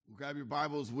Grab your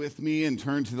Bibles with me and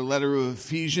turn to the letter of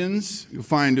Ephesians. You'll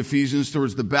find Ephesians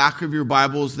towards the back of your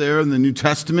Bibles there in the New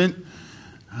Testament.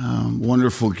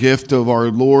 Wonderful gift of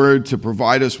our Lord to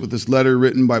provide us with this letter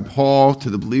written by Paul to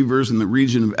the believers in the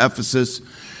region of Ephesus.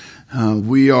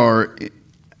 We are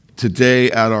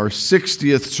today at our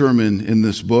 60th sermon in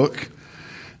this book.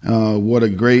 What a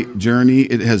great journey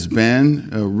it has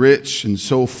been, rich and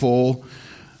so full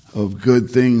of good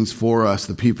things for us,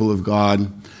 the people of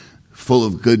God. Full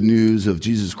of good news of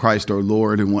Jesus Christ our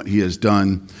Lord and what he has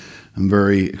done. I'm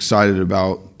very excited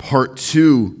about part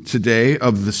 2 today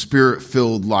of the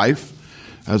Spirit-filled life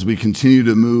as we continue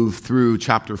to move through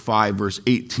chapter 5, verse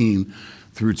 18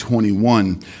 through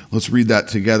 21. Let's read that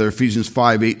together. Ephesians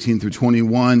 5, 18 through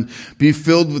 21. Be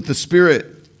filled with the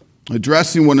Spirit,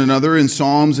 addressing one another in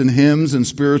psalms and hymns and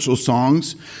spiritual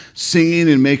songs,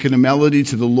 singing and making a melody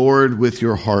to the Lord with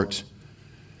your heart,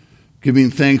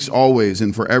 giving thanks always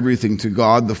and for everything to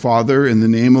God the Father in the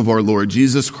name of our Lord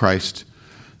Jesus Christ,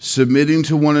 submitting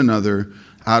to one another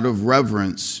out of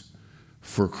reverence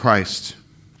for Christ.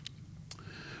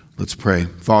 Let's pray.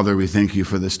 Father, we thank you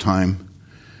for this time.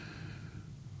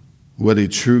 What a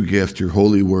true gift your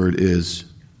holy word is.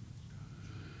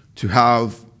 To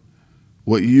have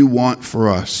what you want for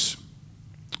us,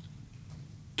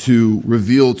 to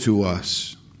reveal to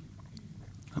us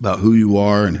about who you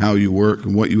are and how you work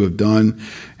and what you have done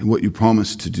and what you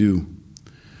promise to do,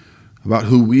 about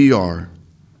who we are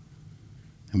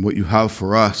and what you have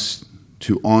for us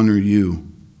to honor you.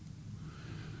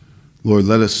 Lord,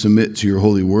 let us submit to your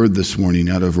holy word this morning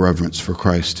out of reverence for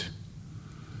Christ,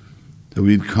 that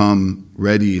we'd come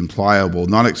ready and pliable,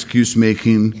 not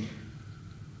excuse-making,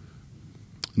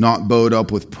 not bowed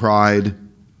up with pride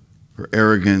or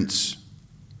arrogance,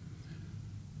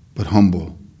 but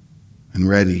humble and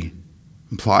ready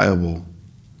and pliable.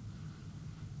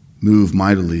 Move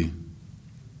mightily.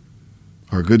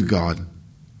 Our good God,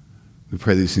 we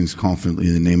pray these things confidently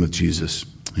in the name of Jesus.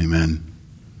 Amen.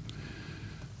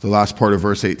 The last part of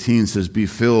verse 18 says, be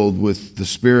filled with the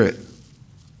Spirit.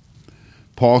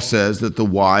 Paul says that the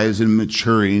wise and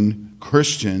maturing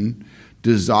Christian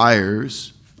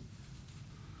desires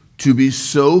to be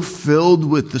so filled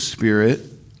with the Spirit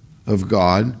of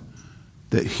God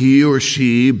that he or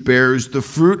she bears the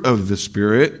fruit of the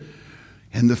Spirit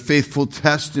and the faithful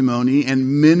testimony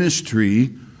and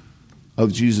ministry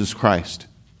of Jesus Christ.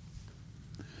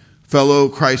 Fellow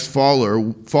Christ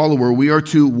follower, we are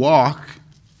to walk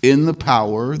in the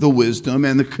power, the wisdom,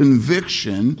 and the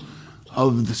conviction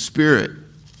of the Spirit.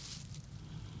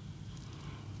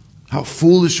 How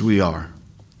foolish we are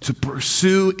to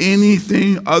pursue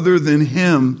anything other than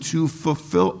him to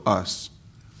fulfill us,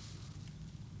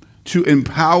 to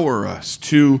empower us,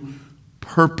 to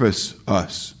purpose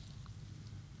us.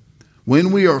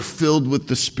 When we are filled with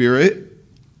the Spirit,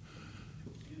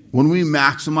 when we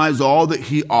maximize all that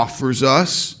he offers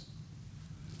us,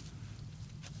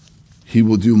 he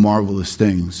will do marvelous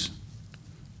things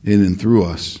in and through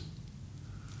us.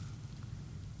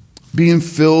 Being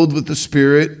filled with the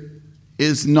Spirit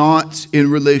is not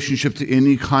in relationship to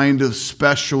any kind of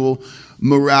special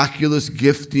miraculous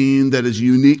gifting that is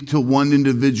unique to one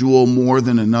individual more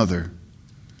than another.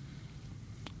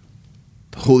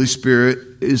 The Holy Spirit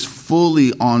is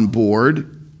fully on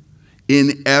board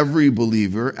in every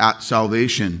believer at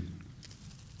salvation.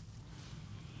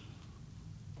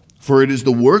 For it is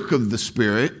the work of the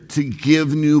Spirit to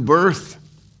give new birth,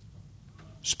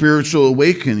 spiritual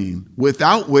awakening,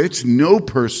 without which no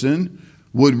person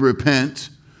would repent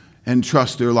and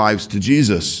trust their lives to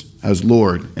Jesus as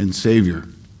Lord and Savior.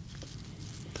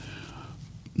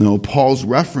 No, Paul's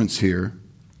reference here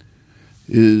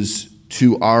is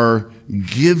to our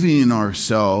giving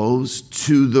ourselves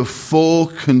to the full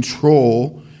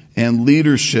control and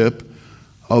leadership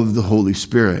of the Holy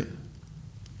Spirit.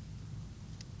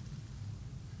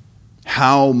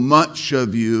 How much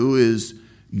of you is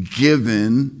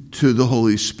given to the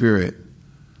Holy Spirit?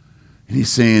 And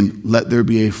he's saying, let there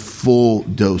be a full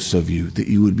dose of you, that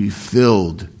you would be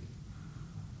filled,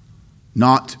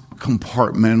 not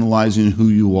compartmentalizing who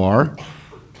you are,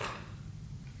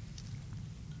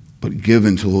 but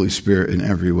given to the Holy Spirit in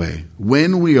every way.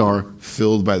 When we are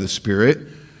filled by the Spirit,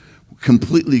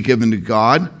 completely given to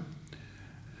God,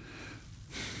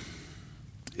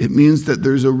 it means that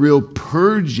there's a real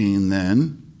purging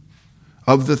then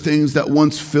of the things that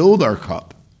once filled our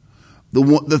cup,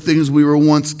 the things we were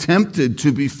once tempted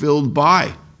to be filled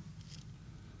by.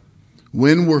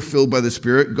 When we're filled by the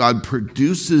Spirit, God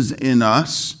produces in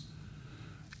us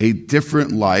a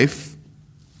different life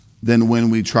than when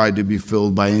we tried to be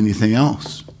filled by anything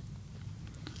else.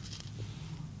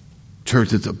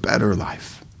 Church, it's a better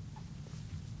life.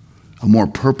 a more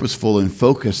purposeful and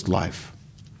focused life,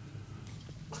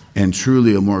 and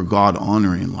truly a more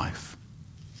God-honoring life.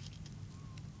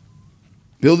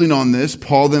 Building on this,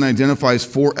 Paul then identifies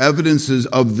 4 evidences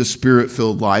of the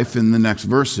Spirit-filled life in the next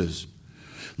verses.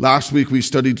 Last week we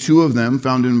studied 2 of them,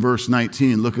 found in verse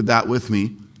 19. Look at that with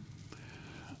me.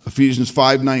 Ephesians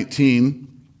 5:19,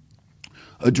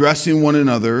 addressing one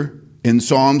another in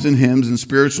psalms and hymns and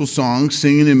spiritual songs,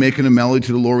 singing and making a melody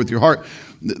to the Lord with your heart.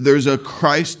 There's a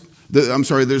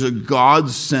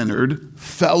God-centered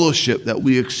fellowship that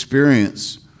we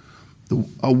experience.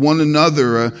 One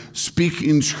another,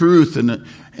 speaking truth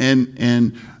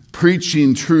and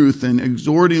preaching truth and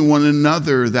exhorting one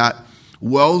another that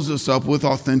wells us up with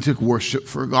authentic worship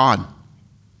for God.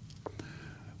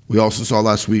 We also saw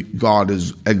last week God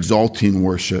is exalting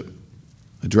worship,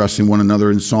 addressing one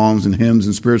another in psalms and hymns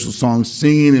and spiritual songs,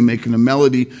 singing and making a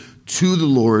melody to the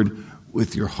Lord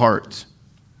with your heart.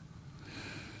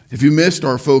 If you missed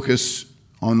our focus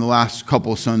on the last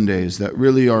couple of Sundays that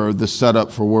really are the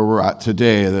setup for where we're at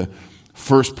today, the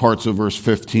first parts of verse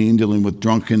 15 dealing with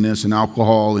drunkenness and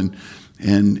alcohol and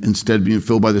instead being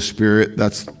filled by the Spirit,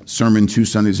 that's sermon 2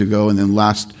 Sundays ago, and then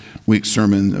last week's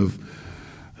sermon of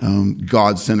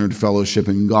God-centered fellowship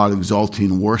and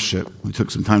God-exalting worship. We took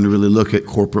some time to really look at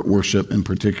corporate worship in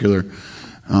particular.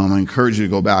 I encourage you to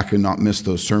go back and not miss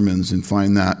those sermons and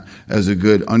find that as a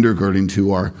good undergirding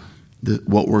to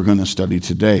what we're going to study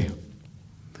today.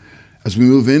 As we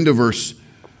move into verse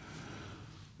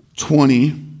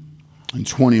 20 and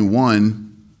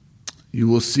 21, you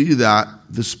will see that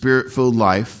the Spirit-filled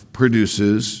life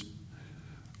produces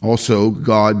also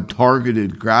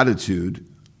God-targeted gratitude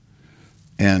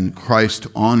and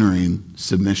Christ-honoring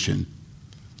submission.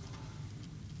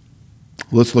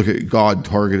 Let's look at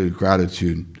God-targeted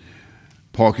gratitude.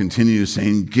 Paul continues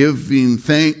saying, giving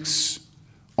thanks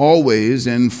always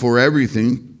and for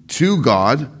everything to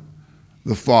God,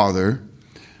 the Father,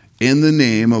 in the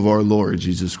name of our Lord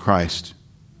Jesus Christ.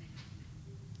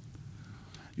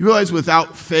 You realize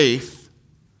without faith,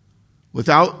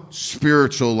 without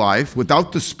spiritual life,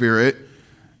 without the Spirit,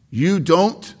 you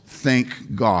don't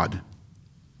thank God.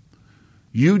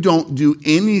 You don't do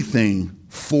anything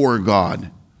for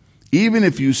God. Even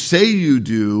if you say you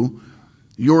do,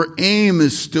 your aim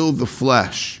is still the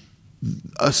flesh.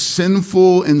 A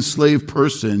sinful, enslaved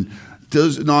person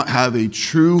does not have a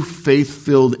true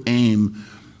faith-filled aim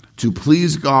to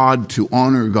please God, to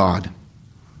honor God.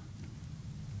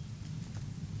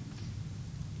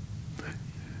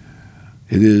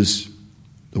 It is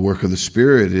the work of the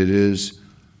Spirit. It is,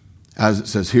 as it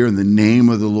says here, in the name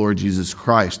of the Lord Jesus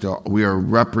Christ. We are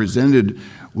represented,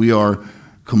 we are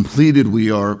completed,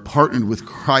 we are partnered with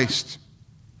Christ.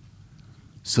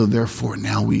 So therefore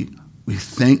now we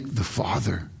thank the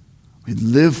Father. We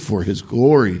live for His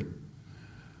glory.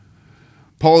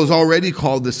 Paul has already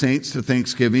called the saints to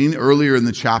thanksgiving earlier in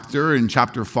the chapter, in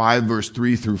chapter 5, verse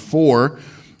 3 through 4,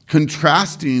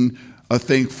 contrasting a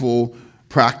thankful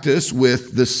practice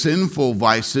with the sinful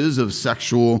vices of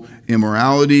sexual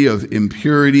immorality, of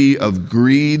impurity, of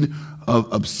greed, of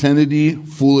obscenity,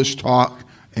 foolish talk,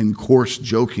 and coarse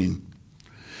joking.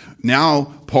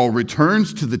 Now, Paul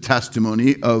returns to the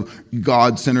testimony of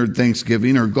God-centered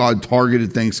thanksgiving or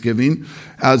God-targeted thanksgiving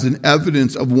as an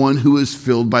evidence of one who is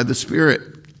filled by the Spirit.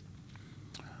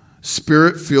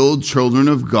 Spirit-filled children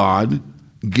of God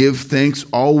give thanks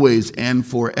always and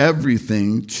for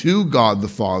everything to God the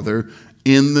Father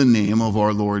in the name of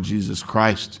our Lord Jesus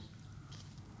Christ.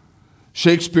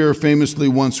 Shakespeare famously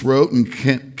once wrote in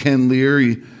Ken Lear,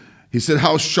 he said,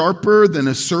 "How sharper than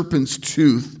a serpent's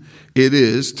tooth it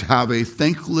is to have a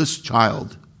thankless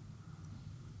child."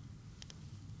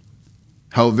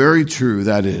 How very true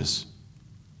that is.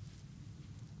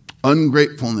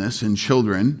 Ungratefulness in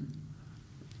children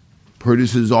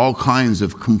produces all kinds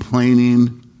of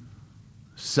complaining,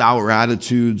 sour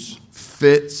attitudes,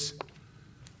 fits,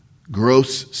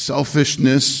 gross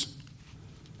selfishness,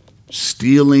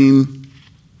 stealing,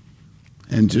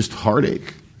 and just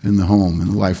heartache in the home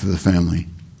and the life of the family.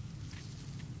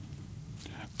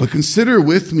 But consider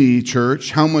with me,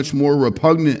 church, how much more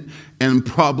repugnant and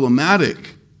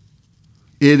problematic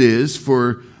it is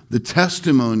for the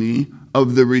testimony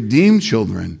of the redeemed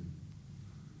children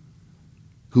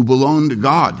who belong to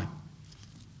God,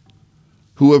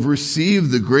 who have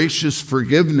received the gracious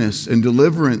forgiveness and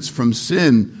deliverance from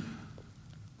sin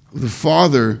of the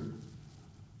Father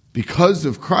because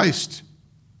of Christ,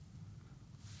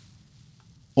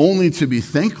 only to be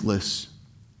thankless,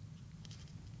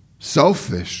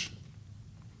 selfish,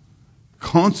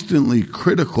 constantly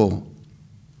critical,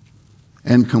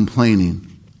 and complaining.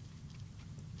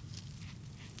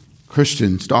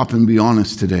 Christian, stop and be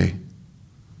honest today.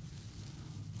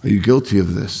 Are you guilty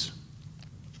of this?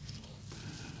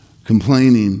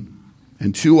 Complaining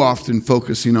and too often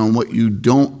focusing on what you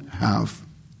don't have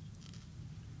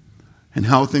and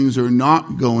how things are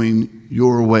not going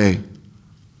your way,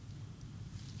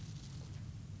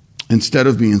 instead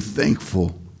of being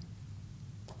thankful,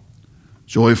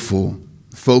 joyful,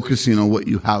 focusing on what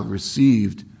you have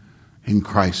received in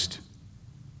Christ.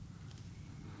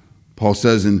 Paul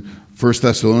says in 1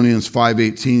 Thessalonians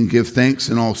 5:18, give thanks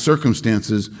in all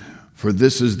circumstances, for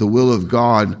this is the will of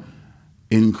God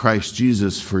in Christ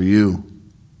Jesus for you.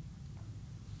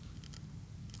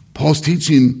 Paul's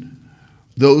teaching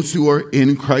those who are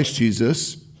in Christ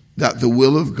Jesus that the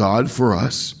will of God for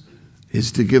us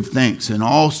is to give thanks in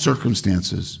all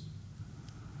circumstances.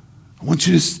 I want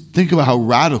you to think about how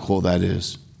radical that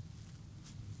is.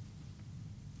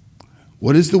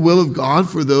 What is the will of God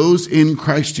for those in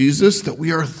Christ Jesus? That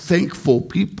we are thankful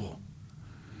people.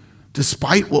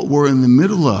 Despite what we're in the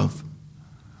middle of,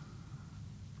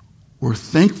 we're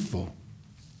thankful.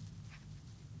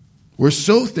 We're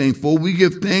so thankful we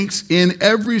give thanks in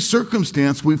every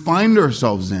circumstance we find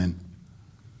ourselves in.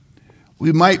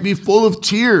 We might be full of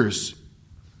tears,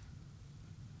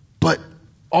 but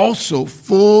also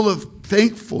full of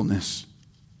thankfulness.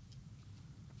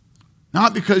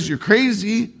 Not because you're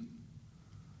crazy,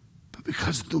 but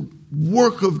because the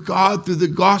work of God through the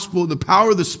gospel, the power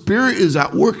of the Spirit is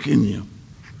at work in you.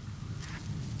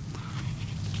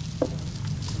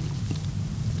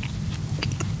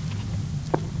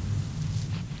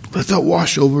 Let that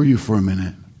wash over you for a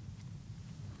minute.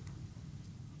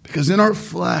 Because in our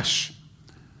flesh,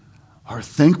 our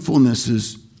thankfulness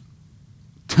is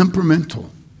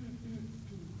temperamental.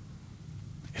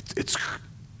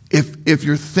 If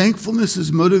your thankfulness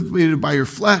is motivated by your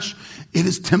flesh, it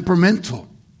is temperamental.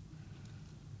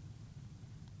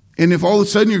 And if all of a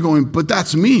sudden you're going, but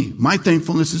that's me, my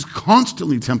thankfulness is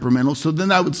constantly temperamental, so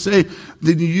then I would say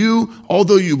that you,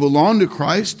 although you belong to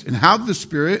Christ and have the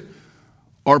Spirit,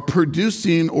 are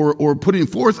producing or putting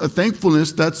forth a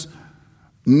thankfulness that's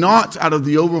not out of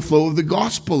the overflow of the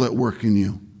gospel at work in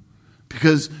you.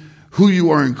 Because who you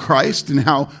are in Christ and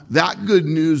how that good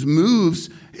news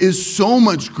moves is so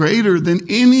much greater than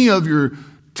any of your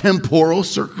temporal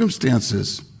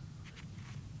circumstances.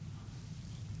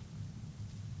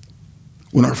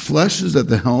 When our flesh is at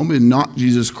the helm and not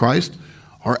Jesus Christ,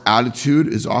 our attitude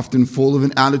is often full of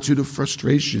an attitude of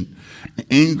frustration, and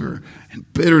anger,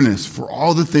 and bitterness for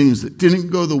all the things that didn't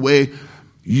go the way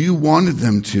you wanted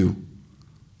them to,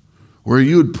 or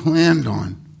you had planned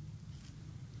on.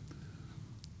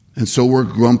 And so we're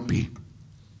grumpy.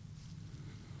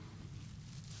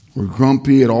 We're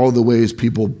grumpy at all the ways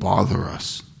people bother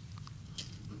us,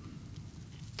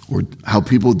 or how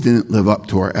people didn't live up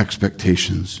to our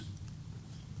expectations.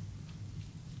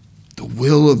 The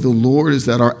will of the Lord is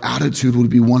that our attitude would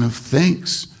be one of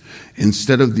thanks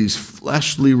instead of these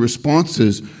fleshly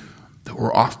responses that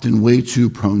we're often way too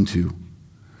prone to.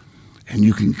 And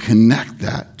you can connect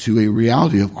that to a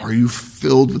reality of, are you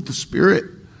filled with the Spirit?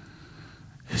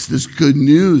 Is this good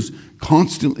news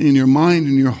constantly in your mind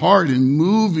and your heart and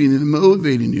moving and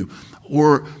motivating you?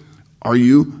 Or are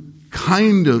you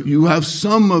you have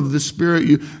some of the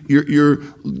Spirit, you're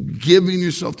giving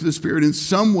yourself to the Spirit in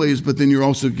some ways, but then you're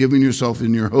also giving yourself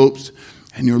in your hopes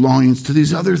and your longings to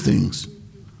these other things.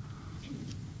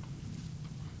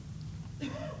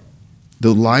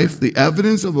 The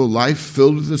evidence of a life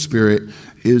filled with the Spirit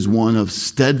is one of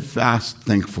steadfast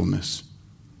thankfulness.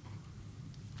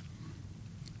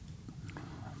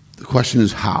 The question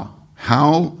is how?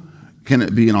 How can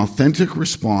it be an authentic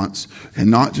response and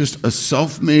not just a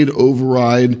self-made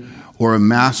override or a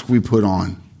mask we put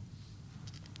on?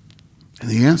 And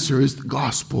the answer is the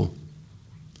gospel.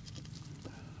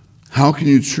 How can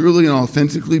you truly and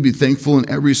authentically be thankful in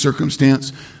every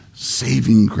circumstance?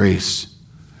 Saving grace.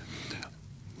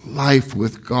 Life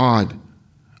with God.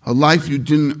 A life you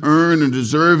didn't earn or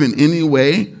deserve in any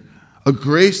way. A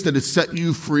grace that has set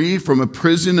you free from a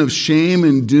prison of shame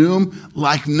and doom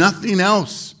like nothing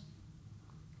else.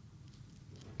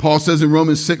 Paul says in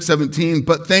Romans 6:17,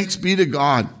 but thanks be to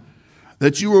God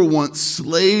that you were once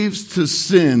slaves to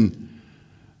sin,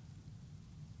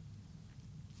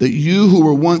 that you who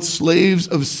were once slaves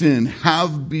of sin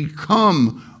have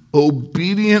become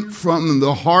obedient from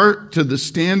the heart to the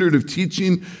standard of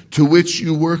teaching to which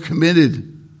you were committed.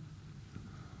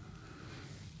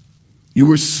 You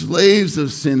were slaves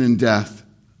of sin and death,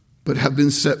 but have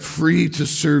been set free to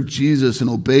serve Jesus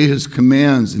and obey his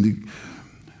commands and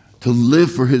to live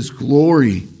for his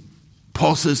glory.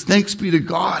 Paul says, thanks be to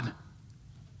God.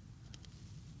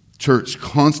 Church,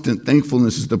 constant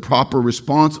thankfulness is the proper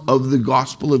response of the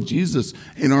gospel of Jesus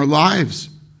in our lives.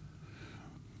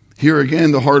 Here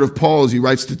again, the heart of Paul as he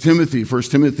writes to Timothy, 1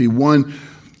 Timothy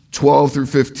 1:12 through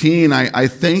 15. I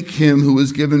thank him who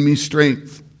has given me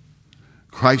strength,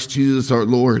 Christ Jesus our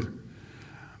Lord,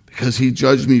 because he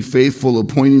judged me faithful,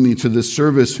 appointing me to this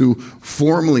service, who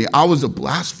formerly I was a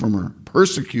blasphemer,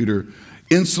 persecutor,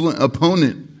 insolent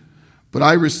opponent, but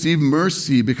I received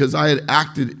mercy because I had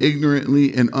acted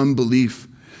ignorantly in unbelief.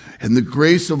 And the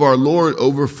grace of our Lord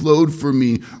overflowed for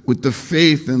me with the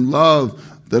faith and love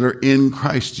that are in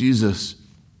Christ Jesus.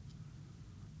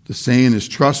 The saying is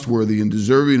trustworthy and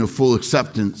deserving of full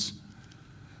acceptance,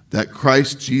 that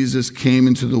Christ Jesus came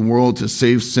into the world to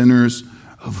save sinners,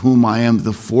 of whom I am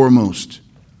the foremost.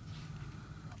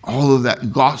 All of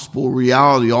that gospel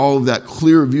reality, all of that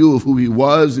clear view of who he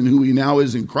was and who he now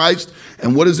is in Christ.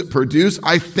 And what does it produce?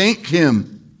 I thank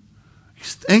him.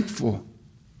 He's thankful.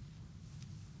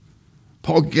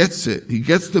 Paul gets it. He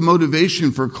gets the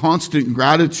motivation for constant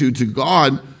gratitude to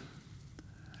God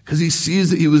because he sees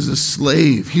that he was a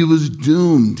slave. He was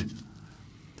doomed.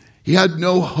 He had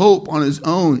no hope on his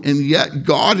own, and yet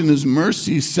God in his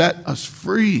mercy set us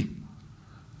free.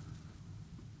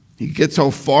 He gets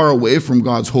how far away from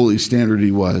God's holy standard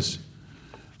he was.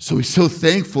 So he's so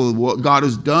thankful of what God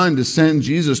has done to send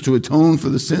Jesus to atone for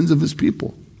the sins of his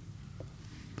people.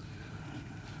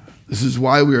 This is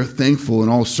why we are thankful in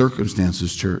all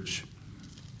circumstances, church.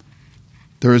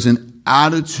 There is an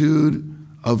attitude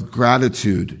of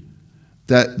gratitude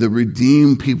that the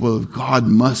redeemed people of God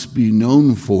must be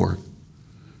known for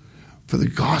the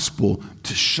gospel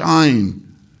to shine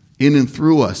in and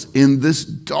through us in this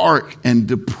dark and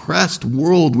depressed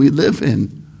world we live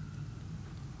in.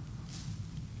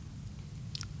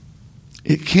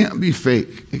 It can't be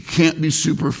fake. It can't be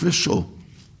superficial.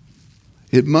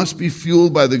 It must be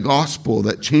fueled by the gospel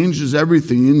that changes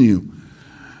everything in you.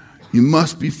 You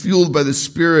must be fueled by the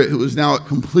Spirit who is now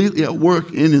completely at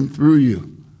work in and through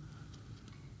you.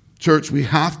 Church, we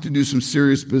have to do some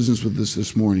serious business with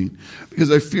this morning,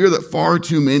 because I fear that far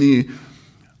too many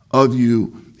of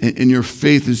you and your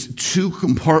faith is too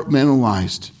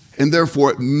compartmentalized, and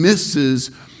therefore it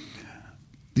misses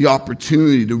the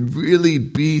opportunity to really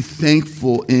be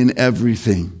thankful in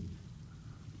everything.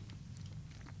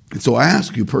 And so I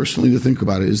ask you personally to think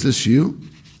about it. Is this you?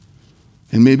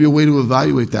 And maybe a way to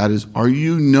evaluate that is, are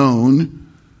you known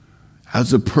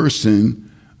as a person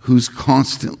who's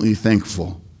constantly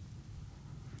thankful?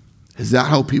 Is that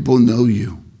how people know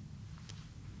you?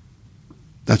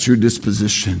 That's your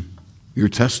disposition, your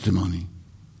testimony?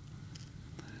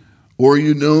 Or are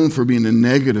you known for being a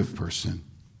negative person?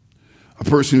 A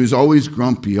person who's always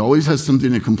grumpy, always has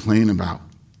something to complain about?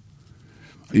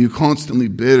 Are you constantly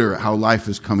bitter at how life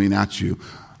is coming at you,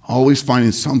 always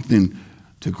finding something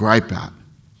to gripe at?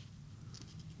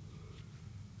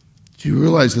 Do you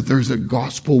realize that there's a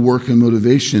gospel work and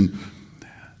motivation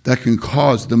that can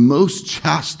cause the most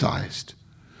chastised,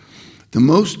 the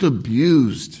most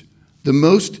abused, the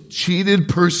most cheated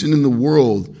person in the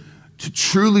world to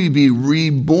truly be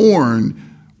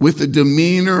reborn with a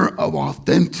demeanor of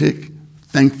authentic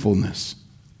thankfulness?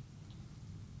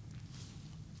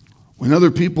 When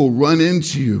other people run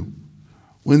into you,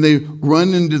 when they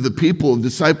run into the people of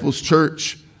Disciples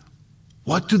Church,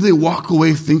 what do they walk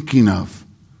away thinking of?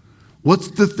 What's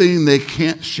the thing they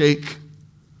can't shake?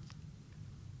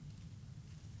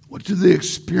 What do they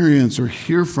experience or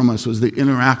hear from us as they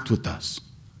interact with us?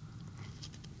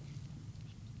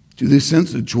 Do they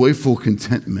sense a joyful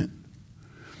contentment,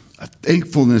 a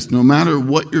thankfulness no matter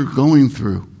what you're going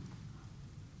through?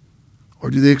 Or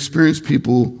do they experience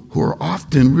people who are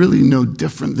often really no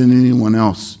different than anyone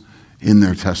else in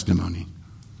their testimony?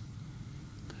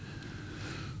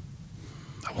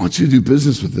 I want you to do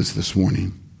business with this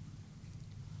morning,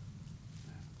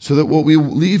 so that what we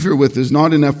leave here with is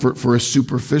not an effort for a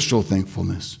superficial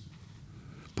thankfulness,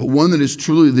 but one that is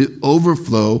truly the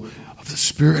overflow of the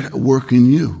Spirit at work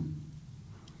in you,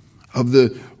 of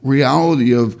the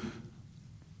reality of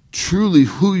truly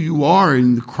who you are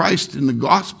in Christ and the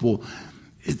gospel.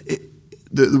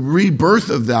 The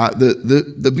rebirth of that,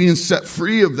 the being set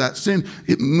free of that sin,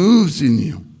 it moves in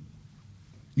you.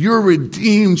 You're a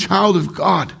redeemed child of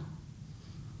God.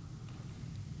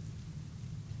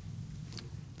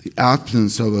 The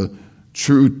absence of a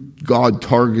true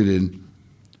God-targeted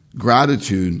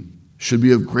gratitude should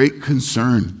be of great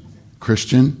concern,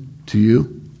 Christian, to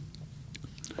you.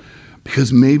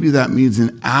 Because maybe that means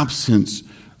an absence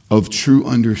of true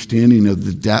understanding of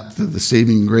the depth of the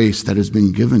saving grace that has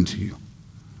been given to you.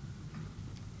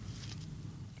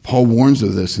 Paul warns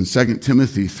of this in 2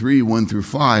 Timothy 3, 1 through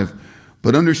 5.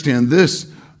 But understand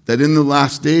this, that in the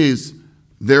last days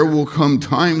there will come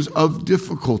times of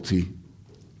difficulty.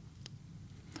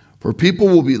 For people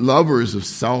will be lovers of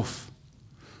self,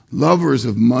 lovers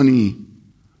of money,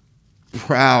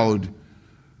 proud,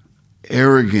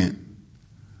 arrogant,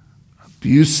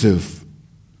 abusive,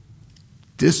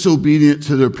 disobedient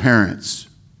to their parents.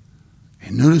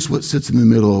 And notice what sits in the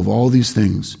middle of all these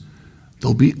things.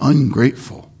 They'll be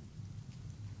ungrateful,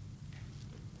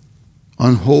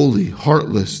 unholy,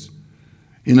 heartless,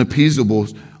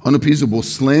 unappeasable,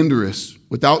 slanderous,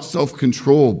 without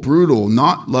self-control, brutal,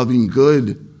 not loving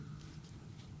good,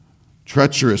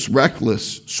 treacherous,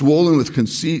 reckless, swollen with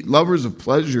conceit, lovers of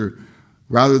pleasure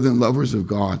rather than lovers of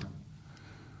God,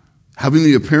 having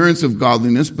the appearance of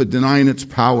godliness but denying its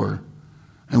power.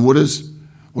 And what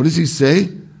does he say?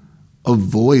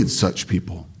 Avoid such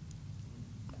people.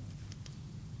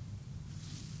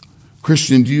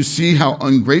 Christian, do you see how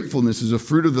ungratefulness is a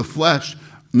fruit of the flesh,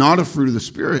 not a fruit of the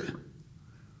Spirit?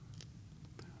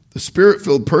 The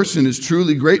Spirit-filled person is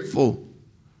truly grateful,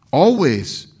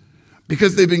 always,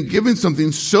 because they've been given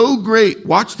something so great,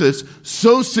 watch this,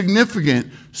 so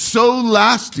significant, so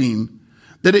lasting,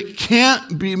 that it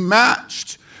can't be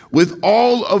matched with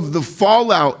all of the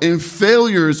fallout and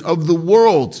failures of the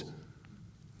world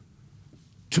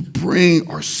to bring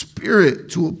our spirit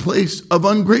to a place of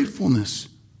ungratefulness.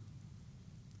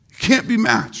 It can't be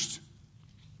matched.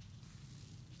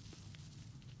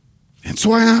 And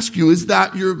so I ask you, is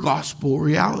that your gospel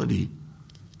reality?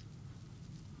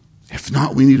 If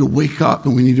not, we need to wake up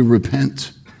and we need to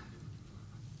repent.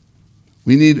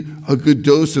 We need a good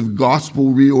dose of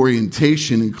gospel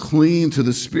reorientation and clinging to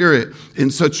the Spirit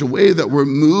in such a way that we're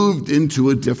moved into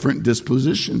a different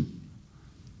disposition.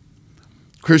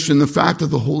 Christian, the fact that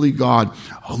the Holy God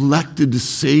elected to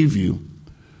save you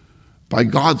by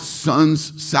God's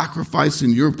Son's sacrifice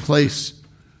in your place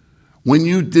when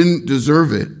you didn't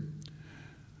deserve it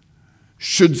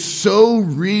should so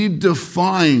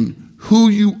redefine who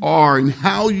you are and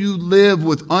how you live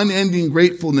with unending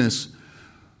gratefulness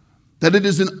that it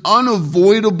is an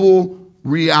unavoidable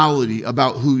reality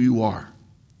about who you are.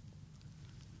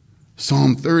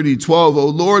 Psalm 30:12, O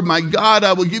Lord, my God,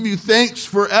 I will give you thanks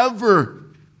forever.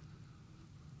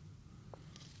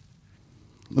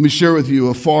 Let me share with you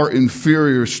a far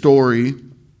inferior story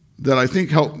that I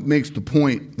think makes the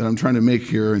point that I'm trying to make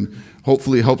here and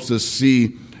hopefully helps us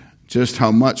see just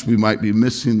how much we might be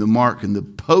missing the mark and the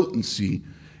potency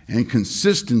and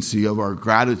consistency of our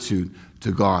gratitude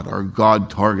to God, our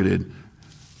God-targeted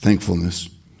thankfulness.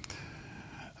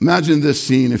 Imagine this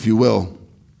scene, if you will.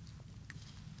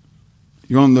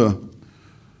 You're on the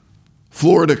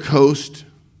Florida coast.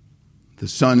 The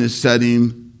sun is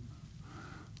setting.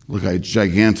 Look like a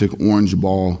gigantic orange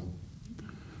ball.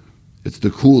 It's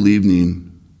the cool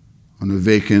evening on a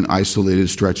vacant, isolated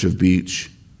stretch of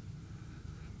beach.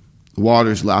 The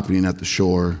water's lapping at the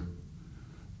shore.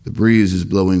 The breeze is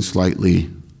blowing slightly.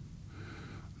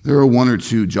 There are one or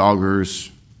two joggers,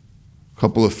 a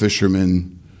couple of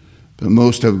fishermen, but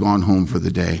most have gone home for the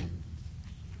day.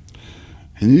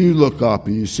 And then you look up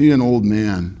and you see an old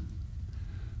man,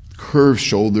 curved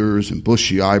shoulders and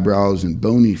bushy eyebrows and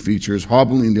bony features,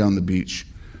 hobbling down the beach,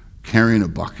 carrying a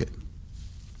bucket.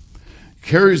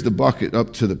 Carries the bucket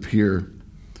up to the pier.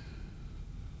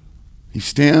 He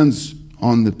stands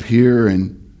on the pier,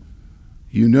 and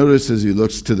you notice as he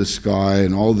looks to the sky,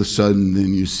 and all of a sudden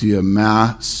then you see a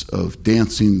mass of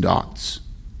dancing dots.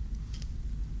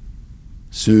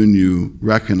 Soon you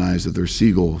recognize that they're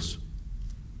seagulls.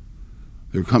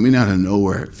 They're coming out of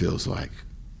nowhere, it feels like.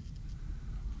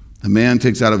 The man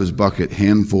takes out of his bucket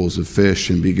handfuls of fish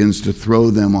and begins to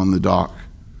throw them on the dock.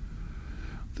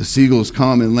 The seagulls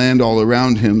come and land all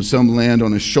around him. Some land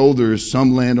on his shoulders,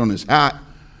 some land on his hat,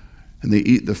 and they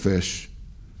eat the fish.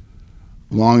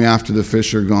 Long after the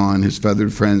fish are gone, his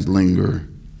feathered friends linger.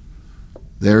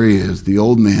 There he is, the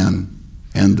old man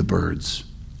and the birds.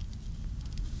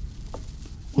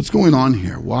 What's going on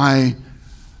here? Why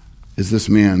is this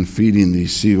man feeding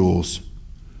these seagulls?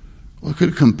 What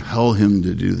could compel him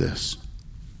to do this?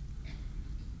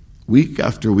 Week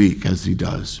after week, as he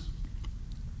does.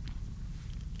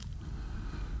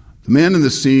 The man in the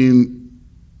scene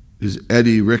is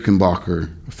Eddie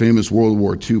Rickenbacker, a famous World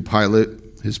War II pilot.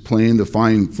 His plane, the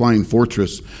Flying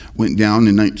Fortress, went down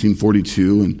in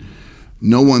 1942, and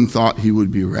no one thought he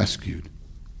would be rescued.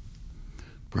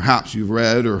 Perhaps you've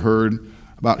read or heard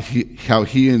about how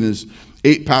he and his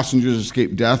 8 passengers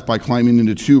escaped death by climbing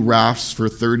into 2 rafts for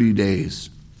 30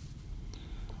 days.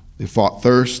 They fought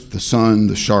thirst, the sun,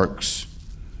 the sharks,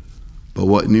 but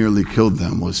what nearly killed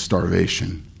them was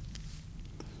starvation.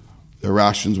 Their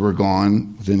rations were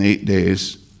gone within 8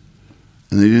 days,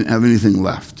 and they didn't have anything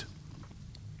left.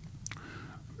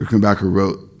 Rickenbacker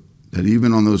wrote that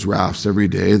even on those rafts every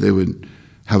day, they would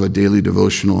have a daily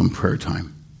devotional and prayer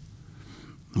time.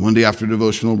 And one day after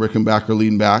devotional, Rickenbacker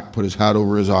leaned back, put his hat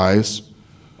over his eyes,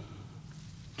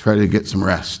 tried to get some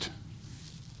rest.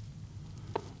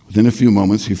 Within a few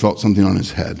moments, he felt something on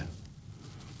his head.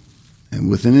 And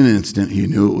within an instant, he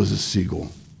knew it was a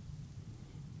seagull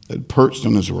that had perched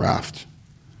on his raft.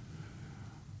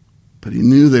 But he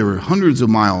knew they were hundreds of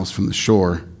miles from the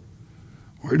shore.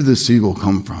 Where did the seagull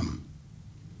come from?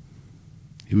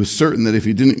 He was certain that if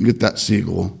he didn't get that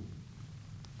seagull,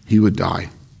 he would die.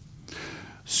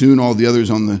 Soon all the others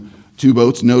on the two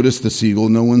boats noticed the seagull.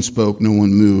 No one spoke, no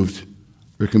one moved.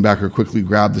 Rickenbacker quickly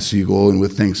grabbed the seagull, and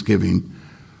with thanksgiving,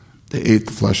 they ate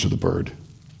the flesh of the bird.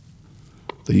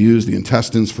 They used the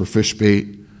intestines for fish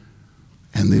bait,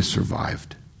 and they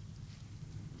survived.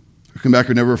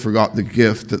 Rickenbacker never forgot the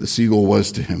gift that the seagull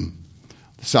was to him,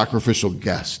 the sacrificial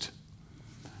guest.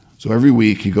 So every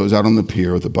week he goes out on the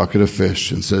pier with a bucket of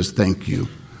fish and says, "Thank you,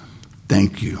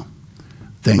 thank you,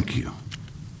 thank you."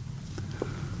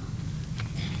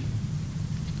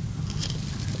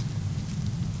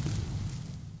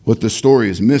 What the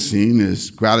story is missing is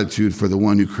gratitude for the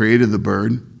one who created the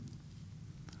bird,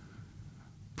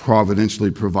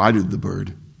 providentially provided the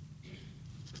bird.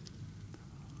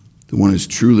 The one is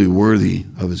truly worthy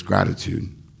of his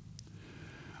gratitude.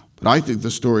 But I think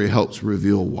the story helps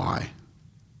reveal why.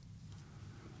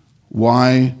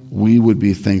 Why we would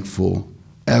be thankful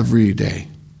every day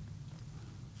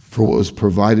for what was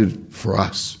provided for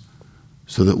us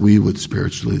so that we would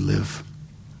spiritually live.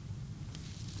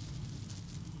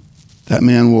 That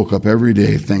man woke up every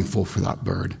day thankful for that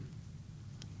bird.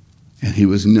 And he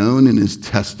was known in his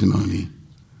testimony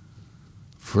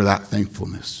for that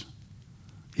thankfulness.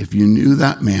 If you knew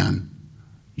that man,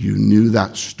 you knew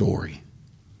that story.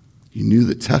 You knew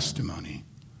the testimony.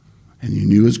 And you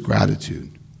knew his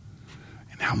gratitude.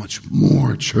 And how much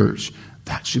more, church,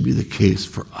 that should be the case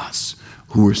for us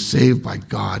who were saved by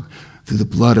God through the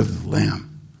blood of the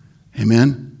Lamb.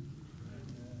 Amen?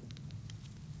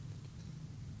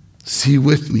 See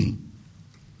with me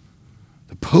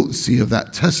the potency of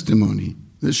that testimony.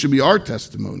 This should be our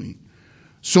testimony.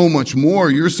 So much more,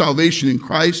 your salvation in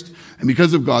Christ and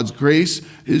because of God's grace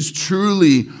is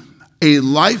truly a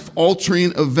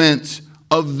life-altering event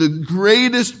of the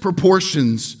greatest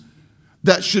proportions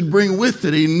that should bring with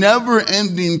it a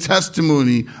never-ending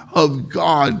testimony of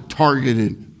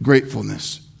God-targeted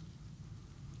gratefulness.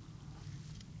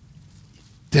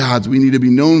 Dads, we need to be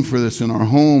known for this in our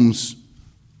homes.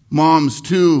 Moms,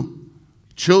 too.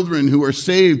 Children who are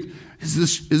saved. Is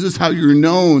this how you're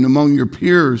known among your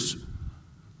peers?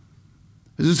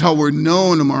 Is this how we're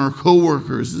known among our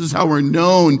coworkers? Is this how we're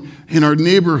known in our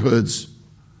neighborhoods?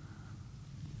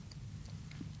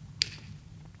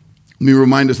 Let me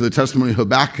remind us of the testimony of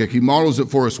Habakkuk. He models it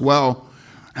for us well.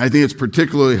 And I think it's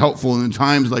particularly helpful in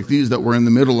times like these that we're in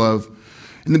the middle of.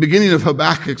 In the beginning of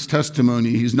Habakkuk's testimony,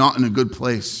 he's not in a good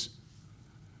place.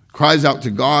 Cries out to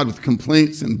God with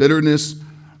complaints and bitterness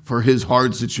for his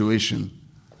hard situation.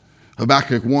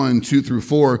 Habakkuk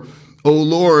 1:2-4. O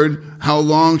Lord, how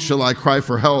long shall I cry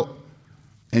for help,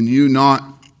 and you not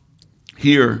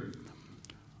hear?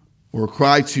 Or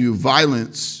cry to you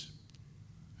violence,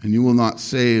 and you will not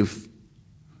save?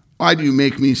 Why do you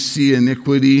make me see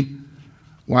iniquity?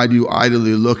 Why do you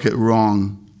idly look at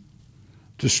wrong?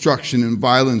 Destruction and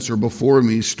violence are before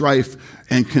me. Strife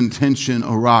and contention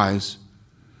arise.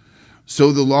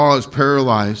 So the law is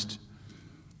paralyzed,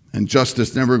 and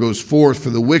justice never goes forth. For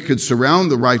the wicked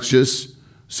surround the righteous,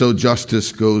 so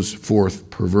justice goes forth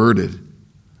perverted.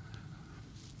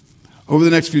 Over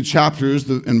the next few chapters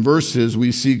and verses,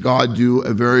 we see God do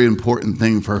a very important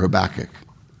thing for Habakkuk.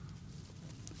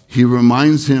 He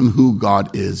reminds him who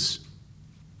God is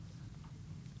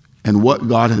and what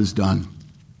God has done.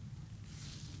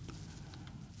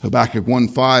 Habakkuk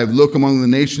 1:5, look among the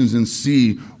nations and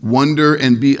see, wonder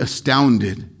and be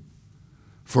astounded.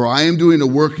 For I am doing a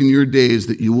work in your days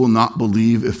that you will not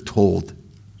believe if told.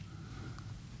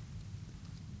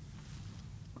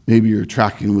 Maybe you're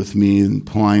tracking with me and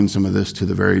applying some of this to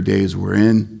the very days we're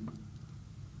in.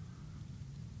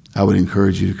 I would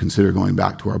encourage you to consider going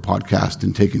back to our podcast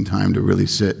and taking time to really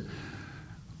sit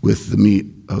with the meat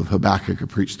of Habakkuk. I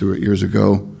preached through it years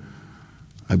ago.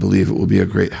 I believe it will be a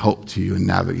great help to you in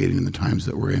navigating the times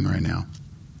that we're in right now.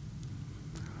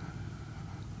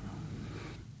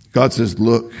 God says,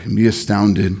 look and be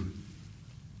astounded.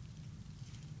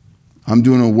 I'm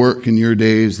doing a work in your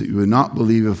days that you would not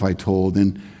believe if I told.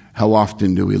 And how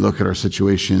often do we look at our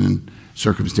situation and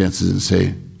circumstances and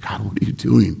say, God, what are you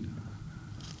doing?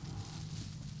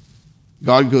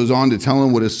 God goes on to tell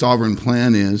him what his sovereign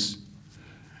plan is.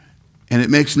 And it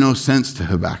makes no sense to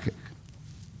Habakkuk.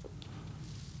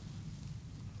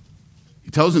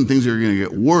 He tells them things are going to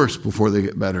get worse before they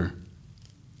get better.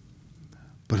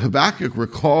 But Habakkuk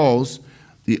recalls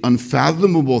the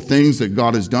unfathomable things that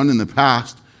God has done in the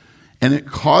past, and it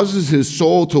causes his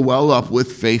soul to well up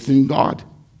with faith in God.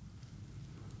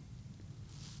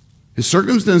 His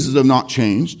circumstances have not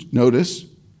changed, notice,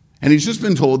 and he's just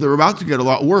been told they're about to get a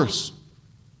lot worse.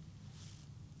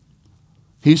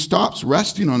 He stops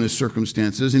resting on his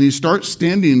circumstances and he starts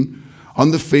standing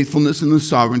on the faithfulness and the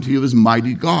sovereignty of his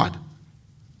mighty God.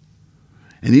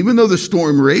 And even though the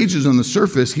storm rages on the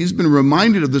surface, he's been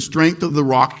reminded of the strength of the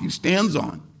rock he stands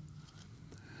on.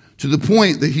 To the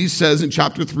point that he says in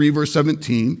chapter 3, verse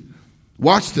 17,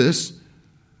 watch this,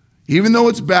 even though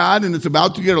it's bad and it's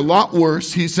about to get a lot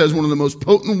worse, he says one of the most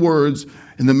potent words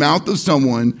in the mouth of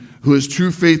someone who has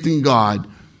true faith in God.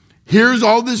 Here's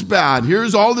all this bad.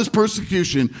 Here's all this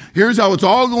persecution. Here's how it's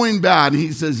all going bad. And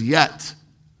he says, yet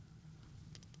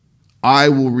I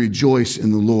will rejoice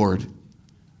in the Lord.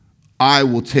 I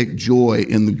will take joy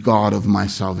in the God of my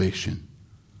salvation.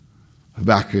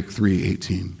 Habakkuk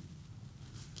 3:18.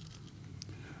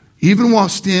 Even while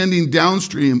standing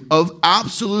downstream of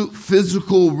absolute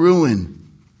physical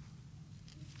ruin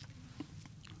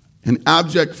and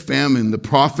abject famine, the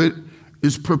prophet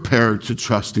is prepared to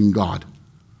trust in God.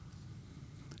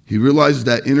 He realizes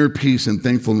that inner peace and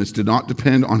thankfulness did not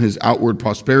depend on his outward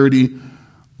prosperity,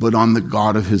 but on the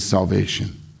God of his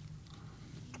salvation.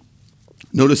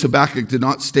 Notice Habakkuk did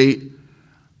not state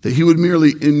that he would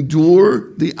merely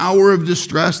endure the hour of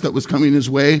distress that was coming his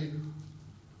way.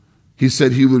 He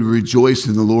said he would rejoice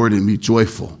in the Lord and be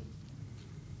joyful.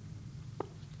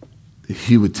 That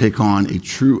he would take on a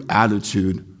true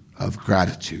attitude of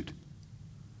gratitude.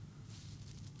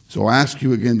 So I ask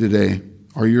you again today,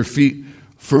 are your feet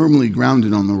firmly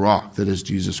grounded on the rock that is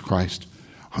Jesus Christ,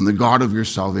 on the God of your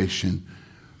salvation,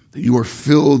 that you are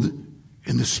filled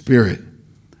in the Spirit?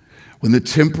 When the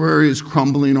temporary is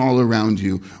crumbling all around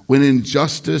you, when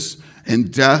injustice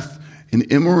and death and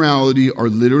immorality are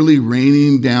literally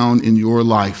raining down in your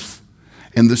life,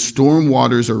 and the storm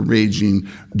waters are raging,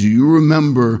 do you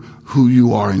remember who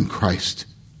you are in Christ?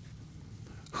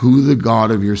 Who the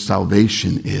God of your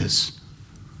salvation is?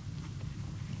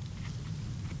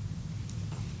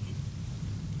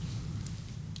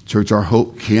 Church, our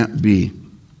hope can't be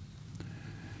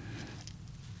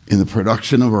in the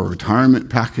production of our retirement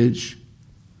package,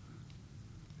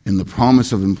 in the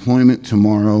promise of employment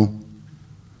tomorrow,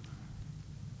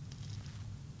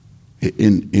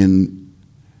 in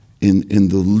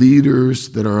the leaders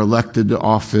that are elected to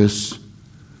office,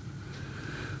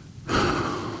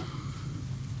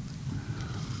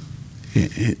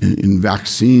 in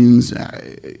vaccines.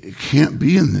 It can't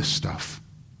be in this stuff.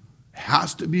 It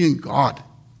has to be in God.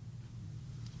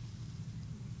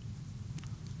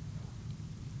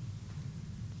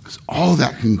 Because all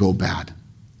that can go bad.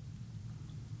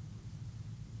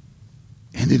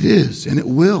 And it is, and it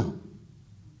will.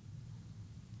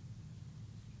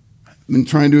 I've been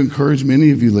trying to encourage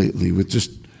many of you lately with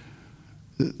just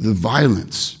the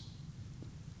violence,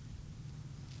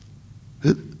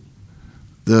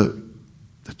 the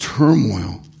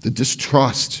turmoil, the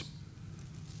distrust,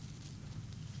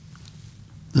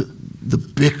 the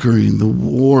bickering, the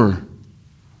war,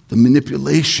 the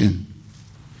manipulation.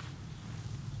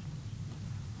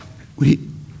 We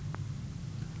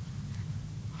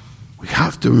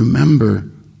have to remember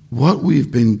what we've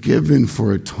been given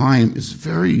for a time is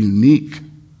very unique.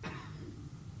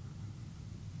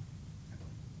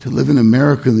 To live in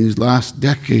America in these last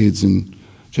decades and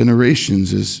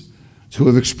generations is to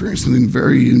have experienced something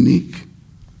very unique.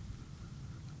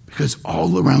 Because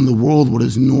all around the world, what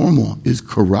is normal is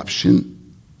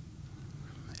corruption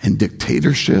and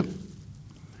dictatorship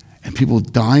and people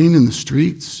dying in the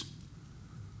streets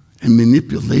and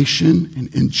manipulation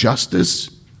and injustice.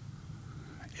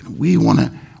 And we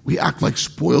act like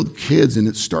spoiled kids, and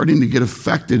it's starting to get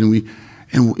affected, and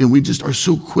we just are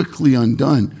so quickly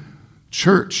undone.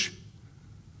 Church,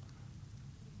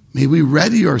 may we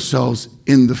ready ourselves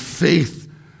in the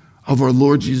faith of our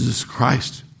Lord Jesus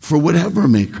Christ for whatever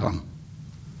may come.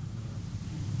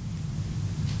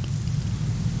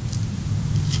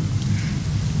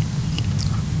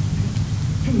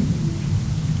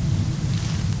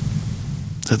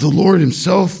 That the Lord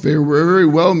himself very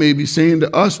well may be saying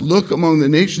to us, look among the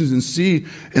nations and see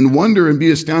and wonder and be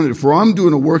astounded, for I'm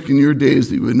doing a work in your days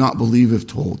that you would not believe if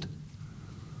told.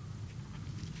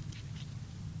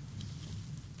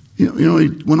 You know, he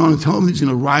went on to tell them he's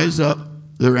going to rise up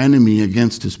their enemy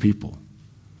against his people.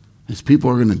 His people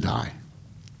are going to die.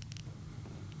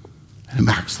 And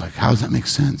Mac's like, how does that make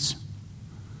sense?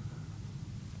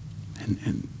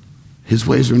 And his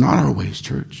ways are not our ways,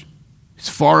 church. He's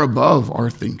far above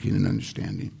our thinking and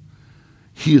understanding.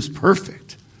 He is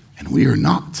perfect, and we are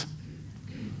not.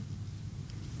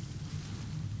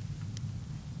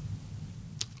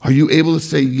 Are you able to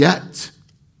say, yet?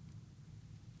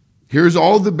 Here's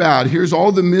all the bad, here's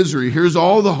all the misery, here's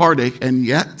all the heartache, and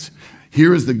yet,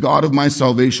 here is the God of my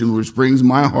salvation, which brings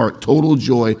my heart total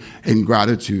joy and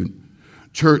gratitude.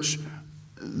 Church,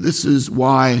 this is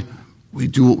why we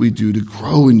do what we do, to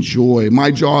grow in joy.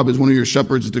 My job as one of your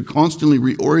shepherds is to constantly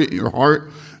reorient your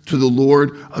heart to the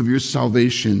Lord of your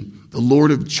salvation, the Lord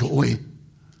of joy.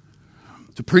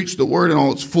 To preach the word in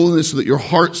all its fullness so that your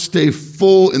heart stay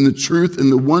full in the truth and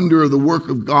the wonder of the work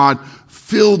of God,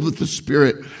 filled with the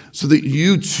Spirit, so that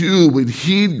you too would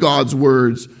heed God's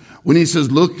words when he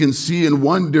says, look and see and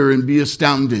wonder and be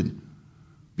astounded,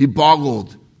 be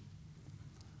boggled.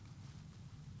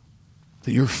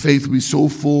 That your faith will be so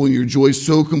full and your joy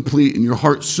so complete and your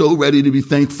heart so ready to be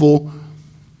thankful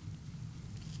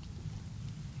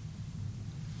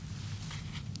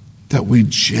that we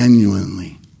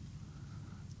genuinely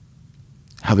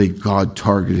have a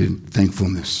God-targeted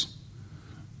thankfulness.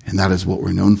 And that is what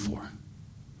we're known for.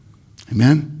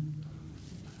 Amen?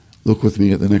 Look with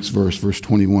me at the next verse, verse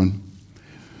 21.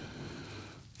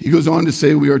 He goes on to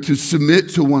say we are to submit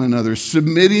to one another,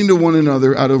 submitting to one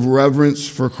another out of reverence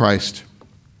for Christ.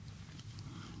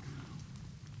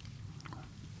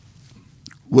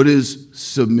 What is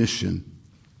submission?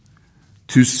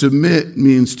 To submit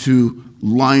means to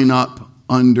line up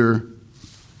under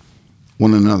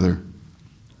one another.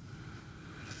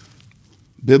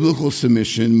 Biblical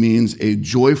submission means a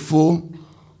joyful,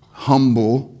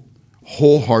 humble,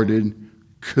 wholehearted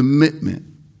commitment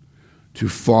to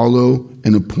follow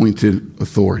an appointed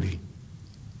authority.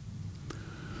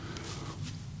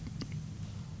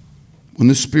 When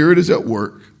the Spirit is at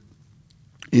work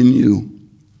in you,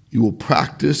 you will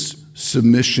practice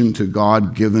submission to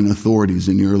God-given authorities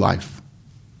in your life.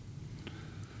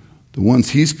 The ones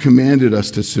He's commanded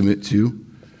us to submit to.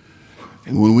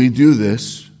 And when we do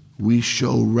this, we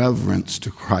show reverence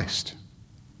to Christ.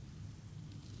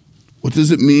 What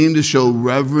does it mean to show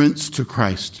reverence to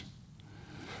Christ?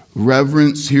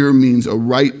 Reverence here means a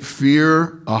right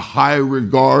fear, a high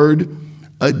regard,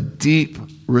 a deep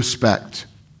respect.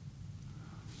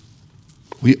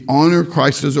 We honor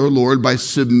Christ as our Lord by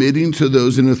submitting to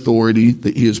those in authority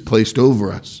that He has placed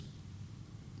over us.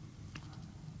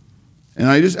 And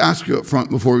I just ask you up front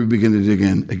before we begin to dig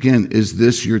in, again, is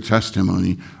this your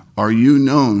testimony? Are you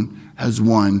known as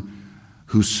one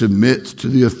who submits to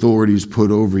the authorities put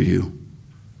over you?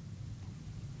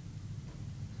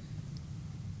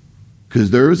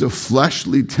 Because there is a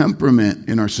fleshly temperament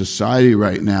in our society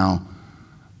right now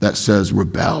that says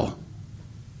rebel.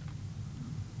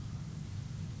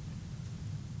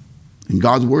 And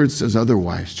God's word says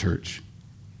otherwise, church.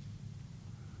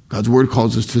 God's word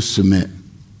calls us to submit.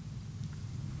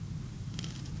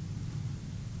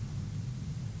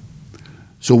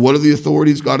 So what are the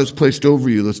authorities God has placed over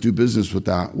you? Let's do business with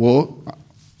that. Well,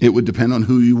 it would depend on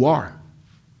who you are,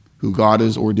 who God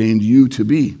has ordained you to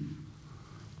be.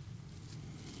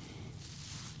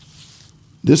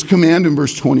 This command in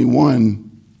verse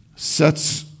 21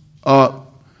 sets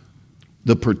up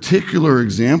the particular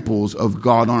examples of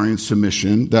God-honoring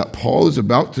submission that Paul is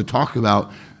about to talk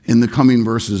about in the coming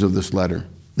verses of this letter.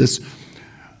 This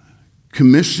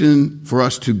commission for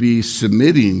us to be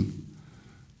submitting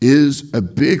is a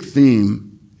big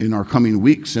theme in our coming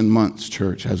weeks and months,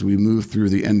 church, as we move through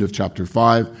the end of chapter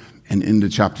 5 and into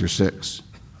chapter 6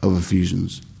 of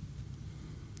Ephesians.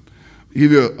 I'll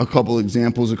give you a couple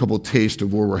examples, a couple tastes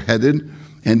of where we're headed,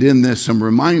 and in this, some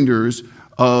reminders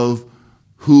of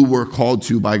who we're called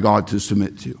to by God to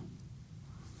submit to.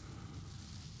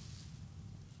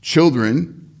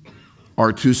 Children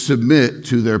are to submit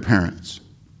to their parents.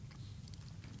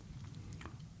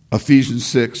 Ephesians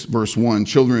 6, verse 1,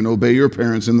 children, obey your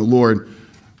parents in the Lord,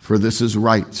 for this is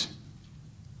right.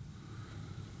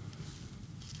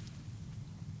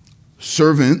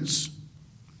 Servants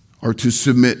are to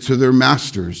submit to their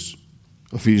masters.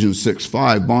 Ephesians 6,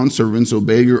 5, bondservants,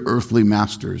 obey your earthly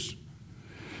masters.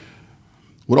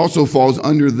 What also falls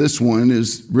under this one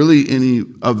is really any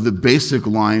of the basic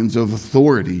lines of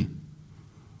authority.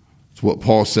 It's what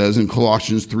Paul says in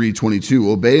Colossians 3:22,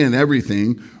 obey in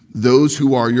everything those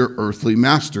who are your earthly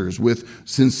masters, with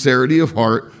sincerity of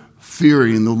heart,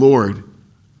 fearing the Lord.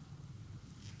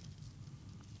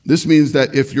 This means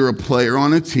that if you're a player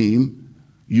on a team,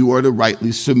 you are to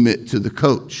rightly submit to the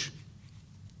coach.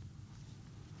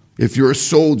 If you're a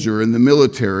soldier in the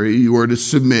military, you are to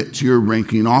submit to your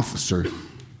ranking officer.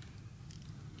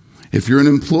 If you're an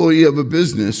employee of a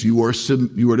business, you are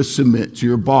to submit to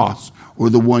your boss or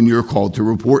the one you're called to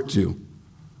report to.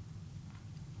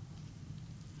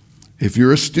 If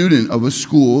you're a student of a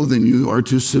school, then you are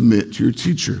to submit to your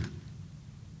teacher.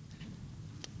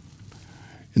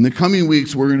 In the coming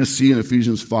weeks, we're going to see in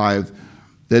Ephesians 5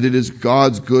 that it is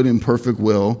God's good and perfect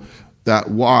will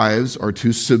that wives are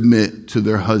to submit to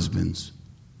their husbands.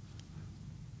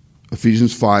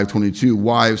 Ephesians 5:22,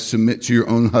 wives, submit to your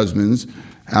own husbands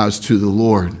as to the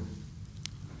Lord.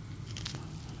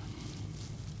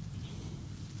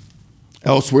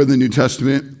 Elsewhere in the New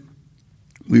Testament,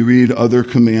 we read other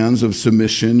commands of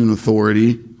submission and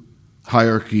authority,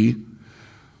 hierarchy.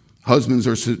 Husbands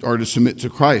are to submit to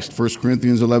Christ, 1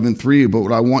 Corinthians 11:3. But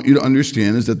what I want you to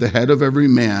understand is that the head of every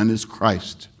man is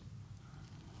Christ.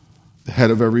 The head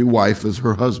of every wife is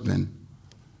her husband.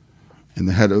 And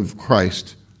the head of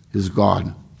Christ is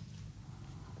God.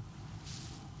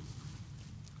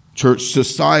 Church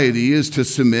society is to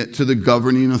submit to the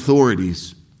governing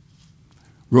authorities.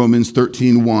 Romans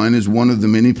 13:1 is one of the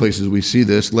many places we see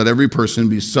this. Let every person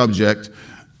be subject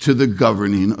to the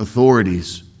governing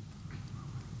authorities.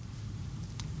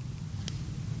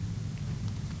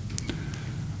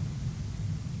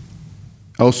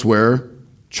 Elsewhere,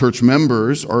 church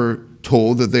members are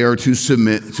told that they are to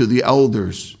submit to the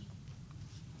elders.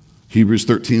 Hebrews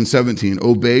 13:17,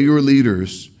 obey your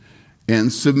leaders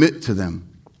and submit to them,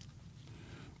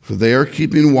 for they are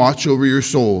keeping watch over your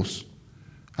souls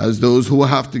as those who will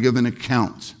have to give an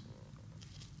account.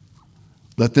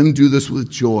 Let them do this with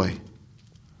joy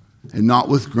and not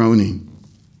with groaning,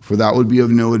 for that would be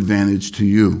of no advantage to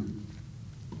you.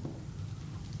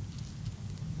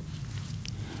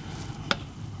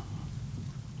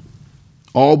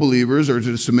 All believers are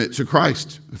to submit to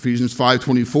Christ. Ephesians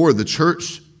 5:24, the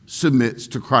church submits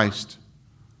to Christ.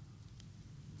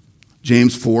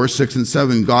 James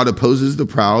 4:6-7, God opposes the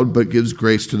proud but gives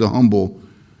grace to the humble.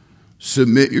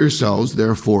 Submit yourselves,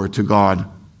 therefore, to God.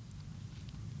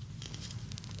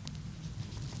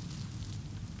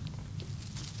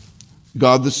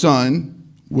 God the Son,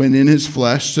 when in his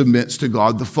flesh, submits to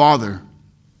God the Father.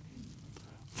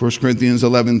 1 Corinthians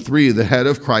 11:3, the head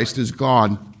of Christ is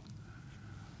God.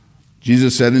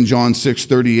 Jesus said in John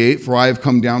 6:38, for I have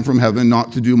come down from heaven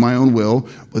not to do my own will,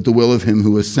 but the will of him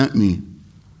who has sent me.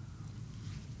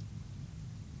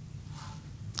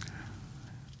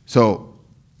 So,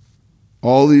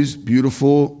 all these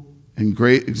beautiful and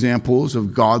great examples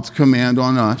of God's command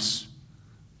on us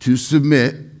to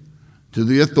submit to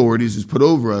the authorities is put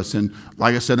over us. And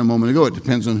like I said a moment ago, it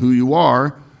depends on who you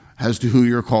are as to who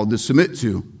you're called to submit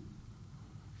to.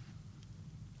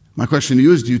 My question to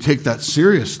you is, do you take that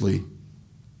seriously?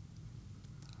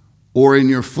 Or in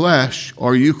your flesh,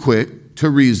 are you quick to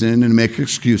reason and make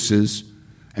excuses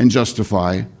and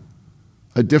justify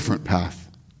a different path?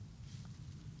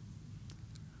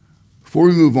 Before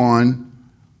we move on,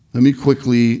 let me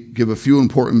quickly give a few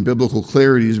important biblical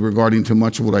clarities regarding to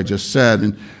much of what I just said.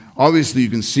 And obviously you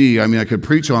can see, I could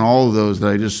preach on all of those that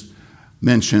I just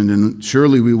mentioned, and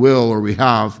surely we will, or we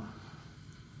have.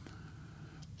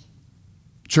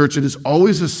 Church, it is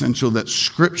always essential that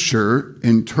Scripture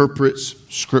interprets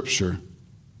Scripture.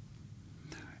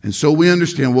 And so we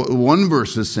understand what one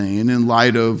verse is saying in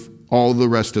light of all the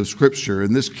rest of Scripture.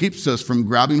 And this keeps us from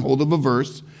grabbing hold of a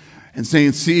verse and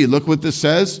saying, see, look what this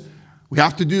says. We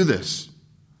have to do this.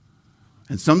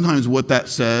 And sometimes what that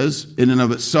says in and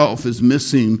of itself is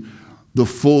missing the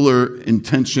fuller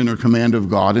intention or command of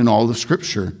God in all of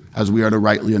Scripture as we are to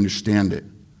rightly understand it.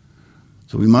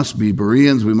 So we must be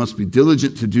Bereans, we must be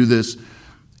diligent to do this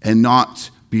and not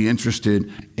be interested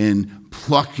in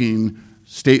plucking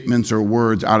statements or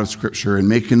words out of Scripture and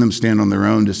making them stand on their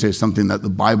own to say something that the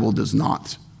Bible does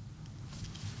not.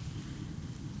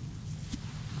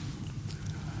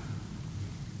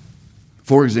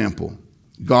 For example,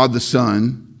 God the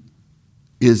Son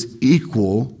is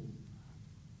equal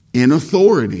in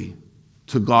authority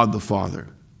to God the Father.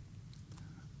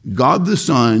 God the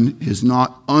Son is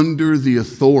not under the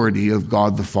authority of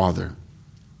God the Father.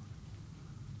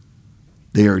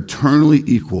 They are eternally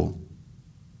equal.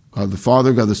 God the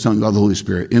Father, God the Son, God the Holy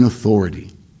Spirit, in authority.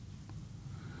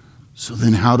 So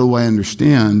then how do I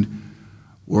understand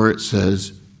where it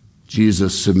says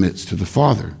Jesus submits to the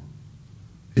Father?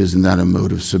 Isn't that a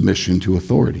mode of submission to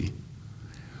authority?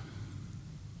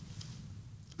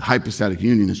 Hypostatic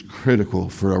union is critical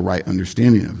for a right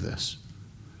understanding of this.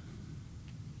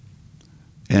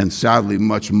 And sadly,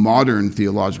 much modern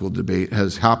theological debate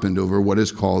has happened over what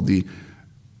is called the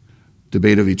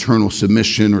debate of eternal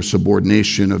submission or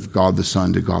subordination of God the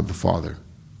Son to God the Father.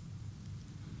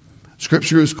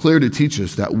 Scripture is clear to teach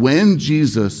us that when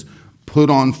Jesus put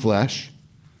on flesh,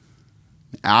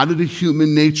 added a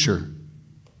human nature,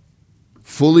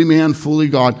 fully man, fully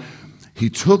God. He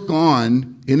took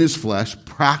on in his flesh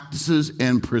practices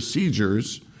and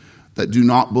procedures that do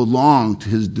not belong to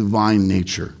his divine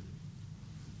nature.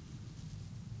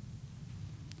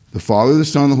 The Father, the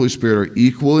Son, and the Holy Spirit are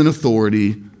equal in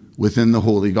authority within the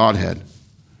Holy Godhead.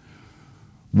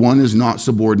 One is not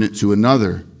subordinate to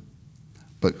another.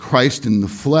 But Christ in the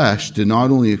flesh did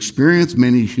not only experience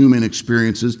many human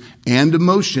experiences and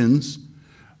emotions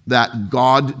that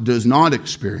God does not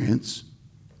experience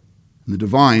in the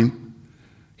divine,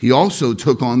 he also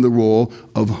took on the role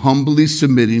of humbly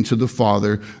submitting to the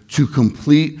Father to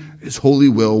complete his holy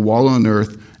will while on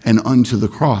earth and unto the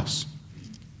cross.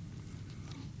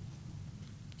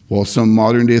 While some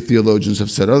modern-day theologians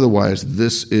have said otherwise,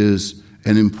 this is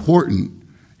an important,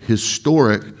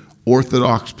 historic,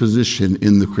 orthodox position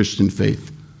in the Christian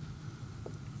faith.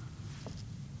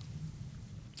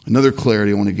 Another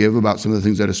clarity I want to give about some of the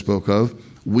things that I spoke of.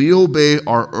 We obey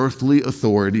our earthly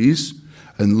authorities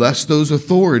unless those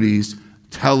authorities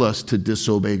tell us to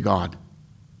disobey God.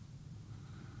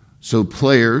 So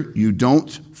player, you don't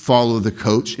follow the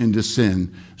coach into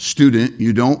sin. Student,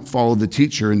 you don't follow the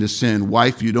teacher into sin.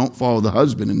 Wife, you don't follow the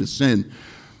husband into sin.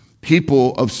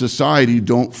 People of society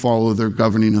don't follow their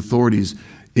governing authorities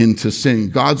into sin.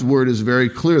 God's word is very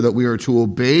clear that we are to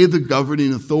obey the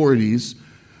governing authorities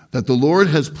that the Lord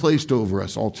has placed over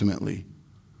us ultimately,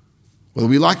 whether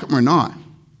we like them or not.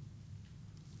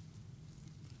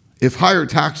 If higher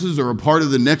taxes are a part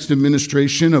of the next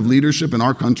administration of leadership in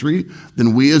our country,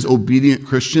 then we as obedient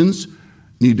Christians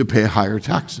need to pay higher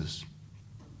taxes.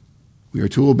 We are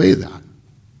to obey that.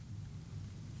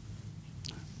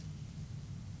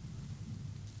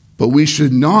 But we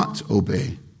should not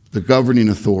obey the governing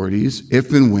authorities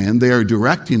if and when they are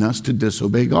directing us to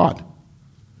disobey God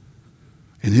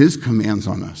and his commands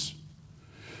on us.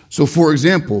 So, for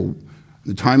example,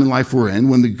 the time in life we're in,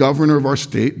 when the governor of our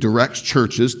state directs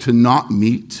churches to not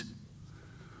meet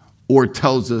or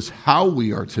tells us how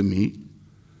we are to meet,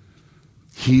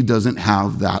 he doesn't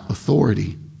have that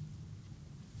authority.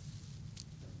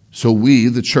 So we,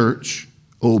 the church,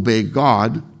 obey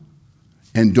God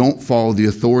and don't follow the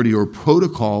authority or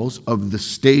protocols of the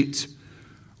state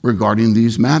regarding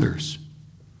these matters.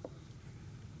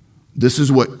 This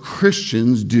is what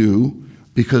Christians do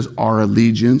because our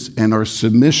allegiance and our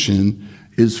submission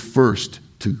is first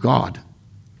to God.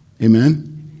 Amen?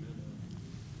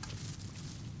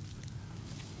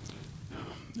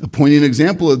 A poignant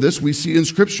example of this we see in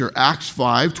Scripture, Acts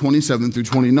 5, 27 through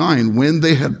 29. When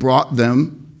they had brought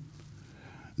them,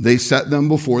 they set them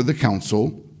before the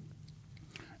council,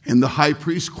 and the high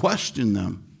priest questioned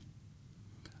them,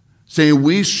 saying,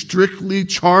 "We strictly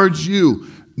charge you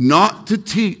not to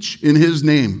teach in his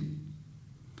name.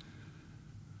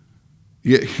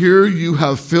 Yet here you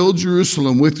have filled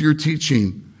Jerusalem with your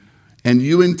teaching, and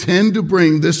you intend to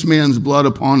bring this man's blood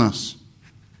upon us."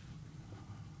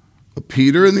 But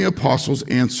Peter and the apostles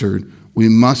answered, "We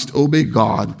must obey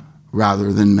God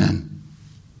rather than men."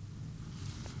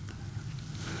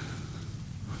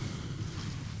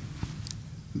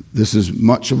 This is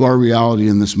much of our reality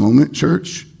in this moment,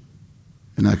 church,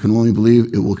 and I can only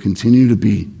believe it will continue to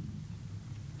be.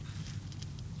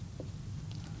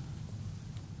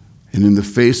 And in the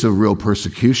face of real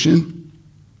persecution,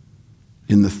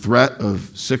 in the threat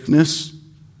of sickness,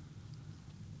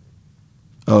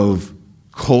 of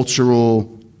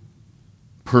cultural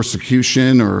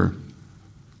persecution or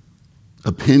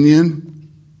opinion,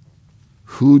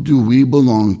 who do we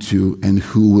belong to and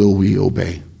who will we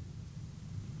obey?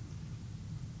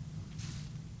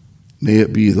 May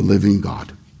it be the living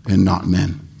God and not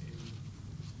men.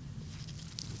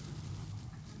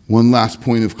 One last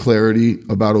point of clarity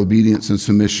about obedience and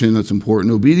submission that's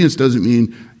important. Obedience doesn't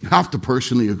mean you have to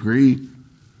personally agree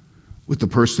with the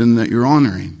person that you're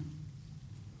honoring.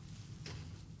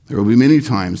 There will be many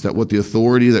times that what the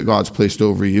authority that God's placed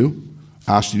over you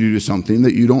asks you to do something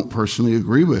that you don't personally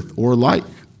agree with or like.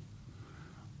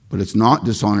 But it's not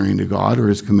dishonoring to God or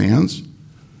his commands.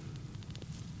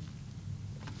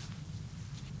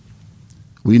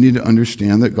 We need to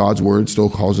understand that God's word still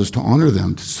calls us to honor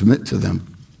them, to submit to them.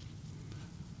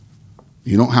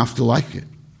 You don't have to like it.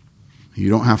 You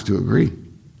don't have to agree.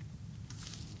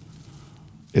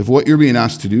 If what you're being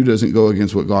asked to do doesn't go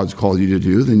against what God's called you to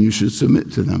do, then you should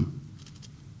submit to them.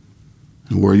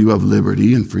 And where you have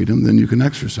liberty and freedom, then you can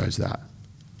exercise that.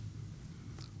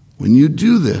 When you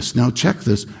do this, now check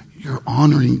this, you're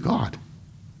honoring God.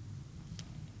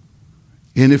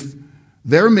 And if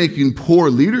they're making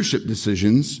poor leadership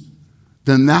decisions,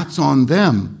 then that's on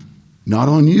them, not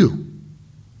on you.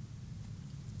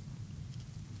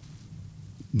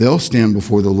 they'll stand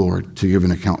before the Lord to give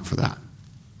an account for that.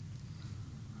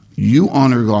 You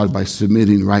honor God by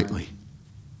submitting rightly.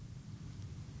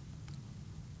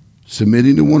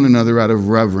 Submitting to one another out of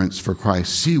reverence for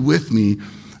Christ. See with me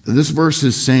that this verse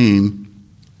is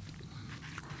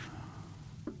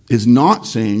not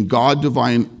saying God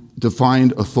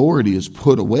defined authority is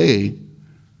put away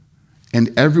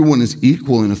and everyone is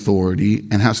equal in authority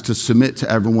and has to submit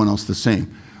to everyone else the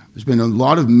same. There's been a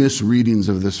lot of misreadings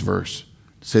of this verse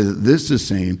to say that this is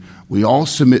saying we all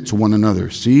submit to one another.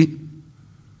 See?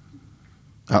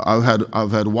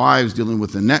 I've had wives dealing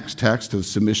with the next text of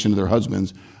submission to their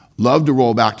husbands love to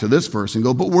roll back to this verse and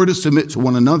go, but we're to submit to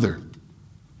one another.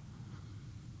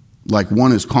 Like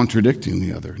one is contradicting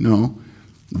the other. No,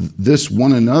 this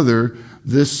one another,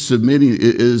 this submitting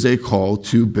is a call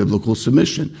to biblical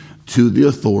submission to the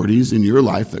authorities in your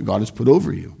life that God has put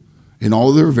over you in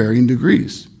all their varying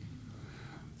degrees.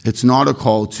 It's not a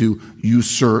call to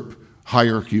usurp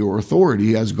hierarchy or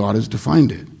authority as God has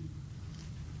defined it.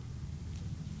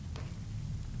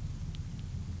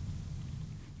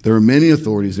 There are many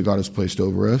authorities that God has placed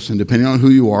over us, and depending on who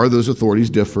you are, those authorities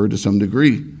differ to some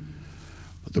degree.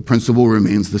 But the principle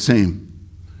remains the same.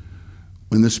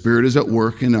 When the Spirit is at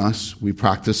work in us, we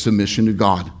practice submission to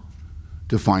God,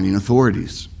 defining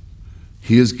authorities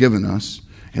He has given us,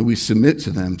 and we submit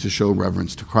to them to show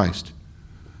reverence to Christ.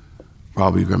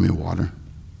 Rob, will you grab me water?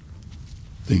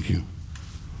 Thank you.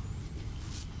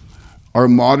 Our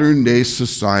modern day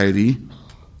society,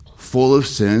 full of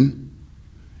sin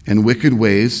and wicked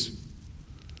ways,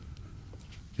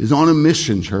 is on a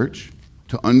mission, church,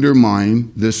 to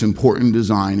undermine this important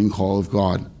design and call of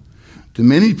God. To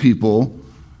many people,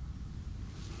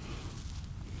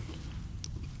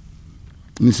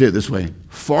 let me say it this way,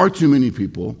 far too many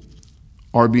people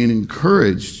are being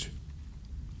encouraged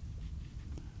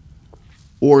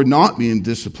or not being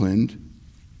disciplined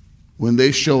when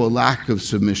they show a lack of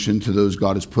submission to those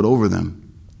God has put over them.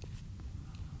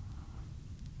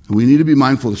 We need to be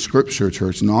mindful of Scripture,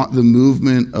 church, not the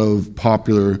movement of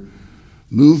popular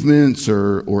movements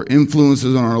or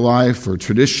influences on our life or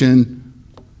tradition.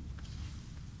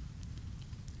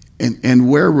 And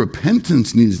where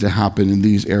repentance needs to happen in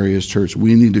these areas, church,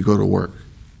 we need to go to work.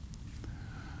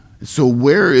 So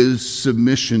where is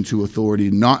submission to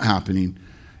authority not happening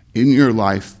in your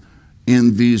life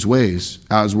in these ways,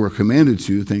 as we're commanded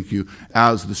to, thank you,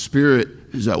 as the Spirit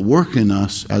is at work in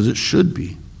us as it should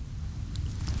be?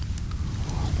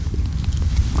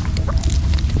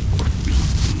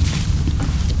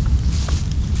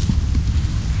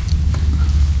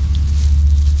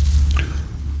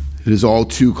 It is all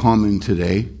too common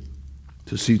today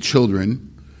to see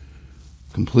children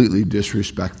completely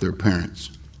disrespect their parents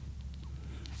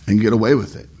and get away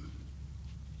with it,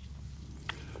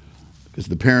 because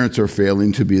the parents are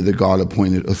failing to be the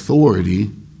God-appointed authority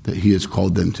that He has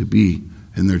called them to be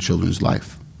in their children's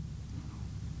life.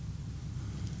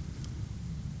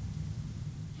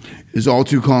 It is all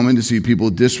too common to see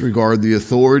people disregard the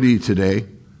authority today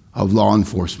of law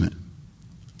enforcement,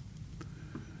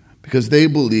 because they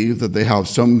believe that they have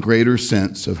some greater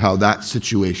sense of how that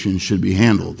situation should be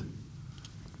handled.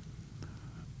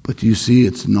 But do you see,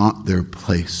 it's not their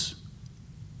place.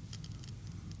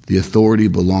 The authority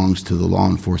belongs to the law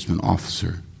enforcement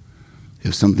officer.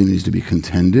 If something needs to be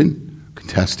contested,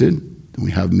 then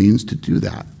we have means to do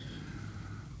that.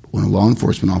 But when a law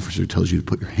enforcement officer tells you to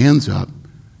put your hands up,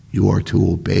 you are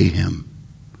to obey him,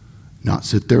 not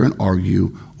sit there and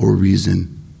argue or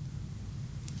reason.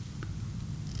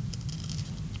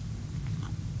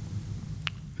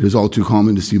 It is all too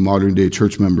common to see modern-day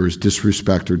church members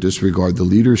disrespect or disregard the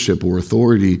leadership or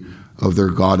authority of their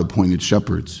God-appointed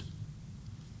shepherds.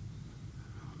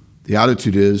 The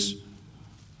attitude is,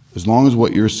 as long as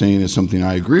what you're saying is something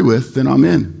I agree with, then I'm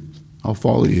in. I'll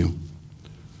follow you.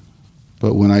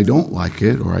 But when I don't like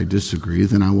it or I disagree,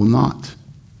 then I will not.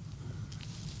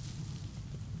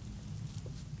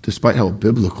 Despite how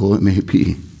biblical it may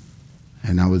be.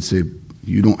 And I would say,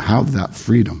 you don't have that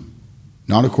freedom.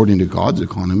 Not according to God's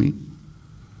economy.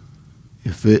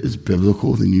 If it is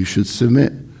biblical, then you should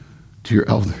submit to your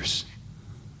elders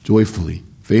joyfully,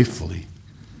 faithfully.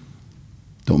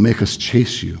 Don't make us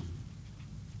chase you.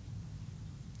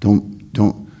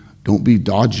 Don't be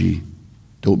dodgy.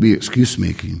 Don't be excuse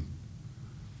making.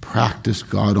 Practice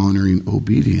God-honoring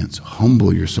obedience.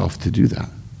 Humble yourself to do that.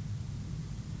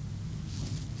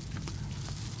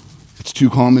 It's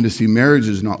too common to see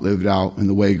marriages not lived out in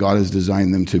the way God has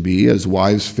designed them to be, as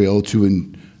wives fail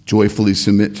to joyfully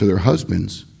submit to their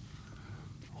husbands,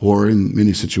 or in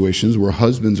many situations where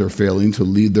husbands are failing to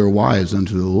lead their wives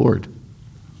unto the Lord.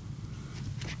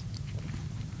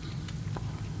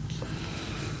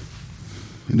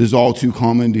 It is all too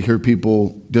common to hear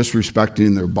people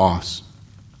disrespecting their boss,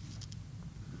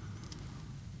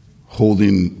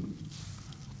 holding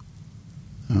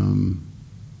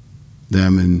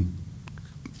them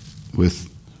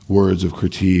with words of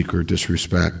critique or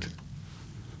disrespect.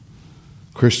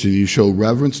 Christian, you show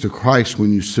reverence to Christ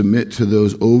when you submit to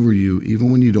those over you,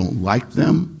 even when you don't like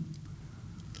them,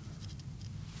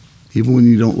 even when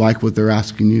you don't like what they're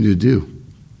asking you to do.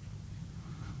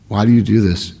 Why do you do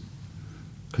this?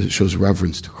 Because it shows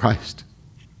reverence to Christ.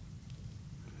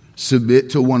 Submit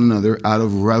to one another out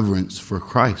of reverence for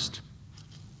Christ.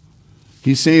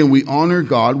 He's saying we honor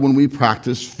God when we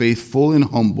practice faithful and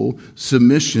humble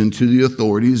submission to the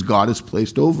authorities God has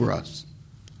placed over us.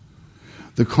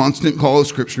 The constant call of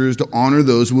Scripture is to honor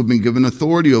those who have been given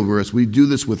authority over us. We do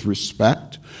this with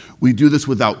respect. We do this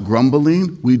without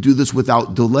grumbling. We do this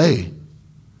without delay.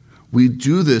 We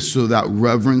do this so that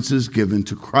reverence is given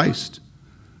to Christ.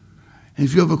 And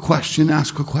if you have a question,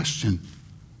 ask a question.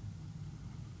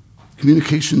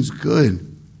 Communication's good.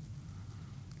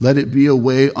 Let it be a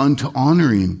way unto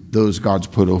honoring those God's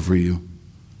put over you.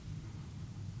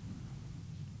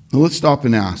 Now let's stop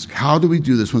and ask, how do we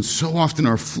do this when so often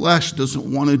our flesh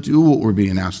doesn't want to do what we're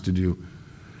being asked to do?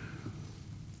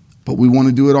 But we want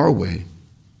to do it our way.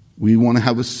 We want to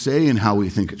have a say in how we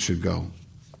think it should go.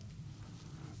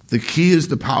 The key is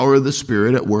the power of the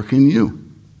Spirit at work in you.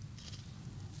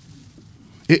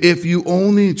 If you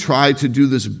only try to do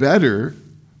this better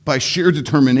by sheer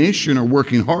determination or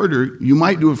working harder, you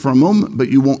might do it for a moment, but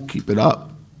you won't keep it up.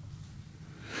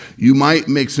 You might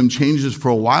make some changes for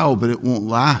a while, but it won't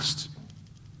last.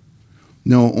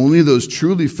 No, only those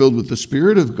truly filled with the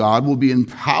Spirit of God will be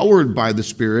empowered by the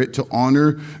Spirit to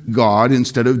honor God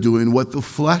instead of doing what the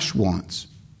flesh wants.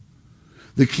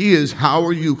 The key is, how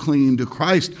are you clinging to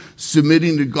Christ,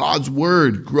 submitting to God's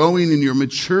word, growing in your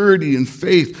maturity and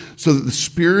faith so that the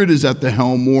Spirit is at the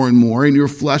helm more and more and your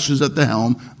flesh is at the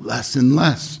helm less and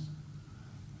less.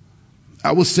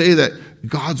 I will say that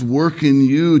God's work in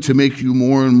you to make you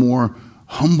more and more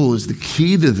humble is the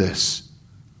key to this.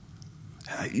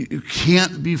 You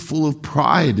can't be full of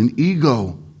pride and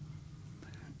ego.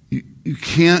 You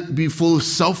can't be full of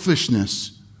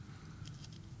selfishness.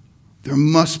 There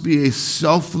must be a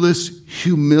selfless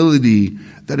humility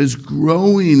that is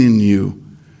growing in you,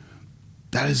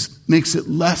 makes it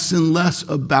less and less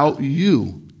about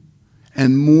you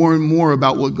and more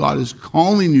about what God is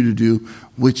calling you to do,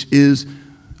 which is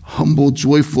humble,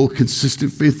 joyful,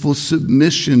 consistent, faithful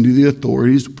submission to the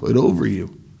authorities put over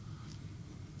you.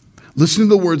 Listen to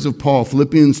the words of Paul,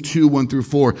 Philippians 2, 1 through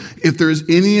 4. If there is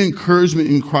any encouragement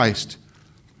in Christ,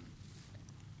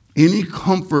 any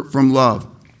comfort from love,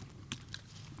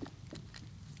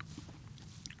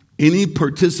 any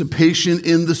participation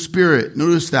in the Spirit,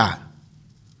 notice that.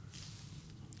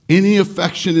 Any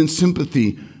affection and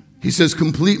sympathy. He says,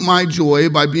 complete my joy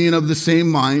by being of the same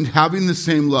mind, having the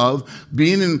same love,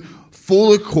 being in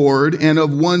full accord and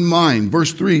of one mind.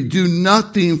 Verse 3, do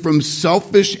nothing from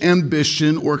selfish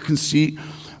ambition or conceit,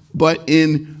 but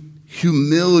in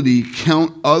humility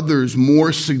count others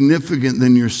more significant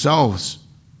than yourselves.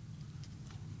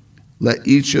 Let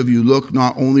each of you look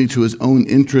not only to his own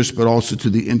interest, but also to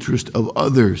the interest of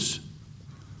others.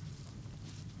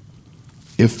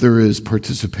 If there is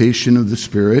participation of the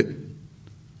Spirit,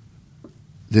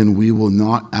 then we will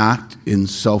not act in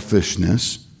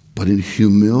selfishness, but in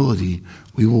humility.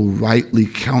 We will rightly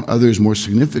count others more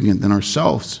significant than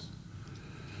ourselves.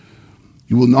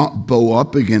 You will not bow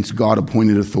up against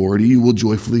God-appointed authority. You will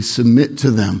joyfully submit to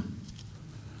them,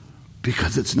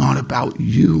 because it's not about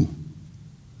you.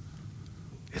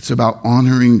 It's about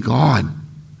honoring God.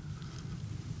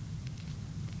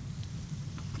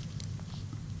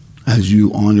 As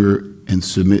you honor and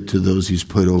submit to those he's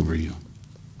put over you.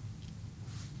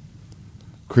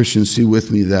 Christians, see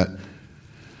with me that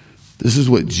this is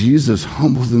what Jesus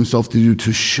humbled himself to do,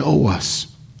 to show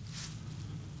us.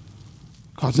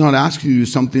 God's not asking you to do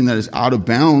something that is out of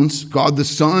bounds. God the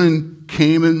Son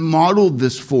came and modeled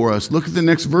this for us. Look at the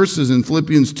next verses in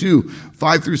Philippians 2,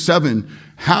 5 through 7.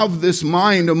 Have this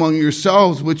mind among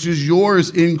yourselves, which is yours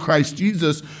in Christ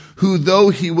Jesus, who, though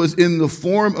he was in the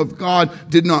form of God,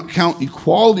 did not count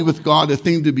equality with God a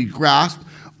thing to be grasped,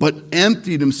 but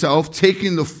emptied himself,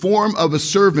 taking the form of a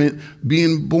servant,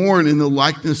 being born in the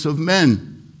likeness of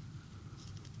men.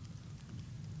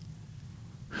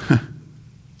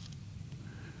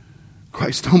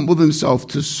 Christ humbled himself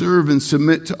to serve and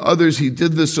submit to others. He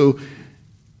did this so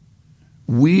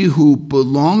we who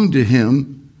belong to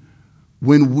him,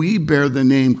 when we bear the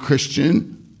name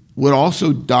Christian, would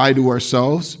also die to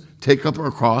ourselves, take up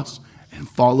our cross, and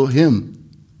follow him.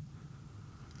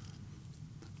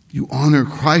 You honor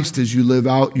Christ as you live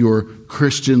out your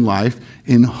Christian life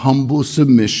in humble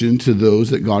submission to those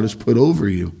that God has put over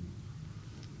you.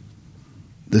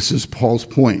 This is Paul's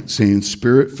point, saying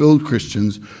Spirit-filled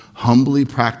Christians humbly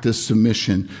practice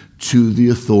submission to the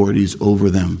authorities over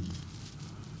them.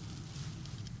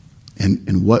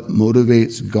 And what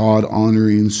motivates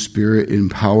God-honoring,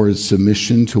 Spirit-empowered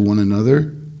submission to one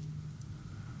another?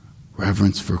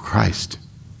 Reverence for Christ.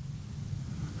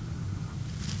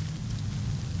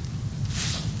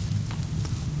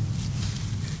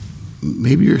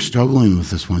 Maybe you're struggling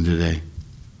with this one today.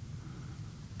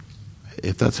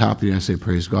 If that's happening, I say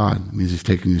praise God. It means He's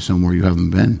taken you somewhere you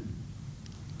haven't been.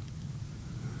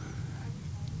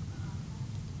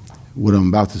 What I'm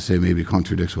about to say maybe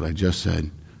contradicts what I just said.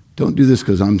 Don't do this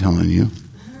because I'm telling you.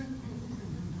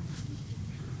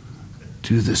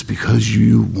 Do this because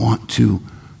you want to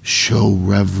show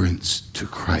reverence to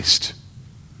Christ.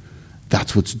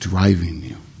 That's what's driving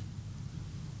you.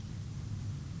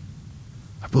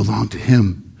 I belong to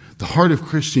Him. The heart of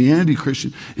Christianity,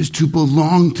 Christian, is to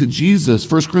belong to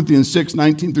Jesus. 1 Corinthians 6,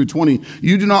 19 through 20.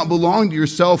 You do not belong to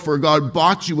yourself, for God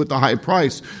bought you with a high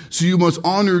price. So you must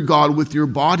honor God with your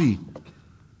body.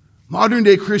 Modern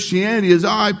day Christianity is,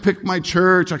 I pick my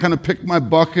church, I kind of pick my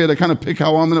bucket, I kind of pick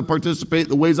how I'm going to participate,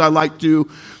 the ways I like to.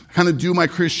 I kind of do my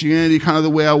Christianity kind of the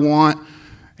way I want.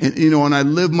 And I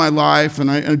live my life and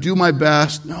I do my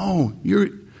best. No,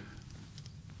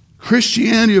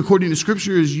 Christianity, according to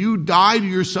Scripture, is you die to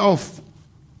yourself.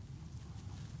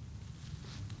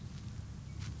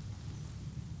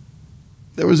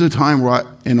 There was a time where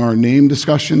in our name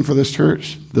discussion for this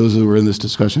church, those who were in this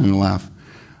discussion and laugh,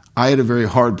 I had a very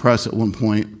hard press at one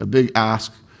point, a big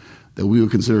ask that we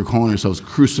would consider calling ourselves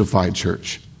Crucified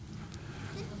Church.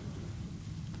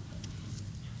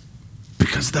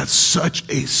 Because that's such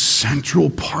a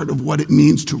central part of what it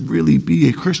means to really be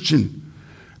a Christian.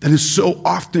 That is so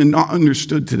often not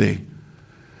understood today.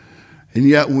 And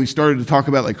yet when we started to talk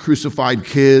about like crucified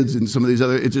kids and some of these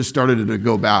other, it just started to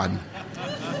go bad.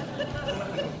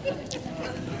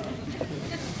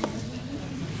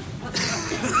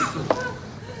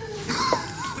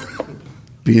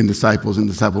 Being disciples and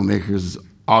disciple makers is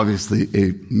obviously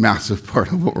a massive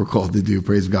part of what we're called to do.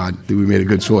 Praise God that we made a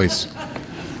good choice.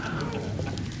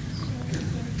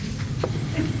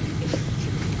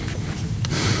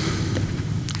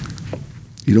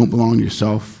 You don't belong to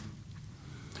yourself.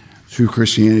 True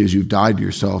Christianity is you've died to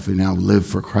yourself and now live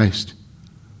for Christ.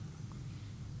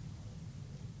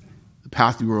 The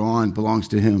path you are on belongs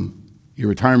to Him. Your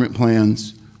retirement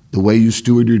plans, the way you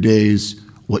steward your days,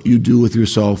 what you do with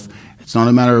yourself, it's not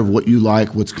a matter of what you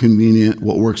like, what's convenient,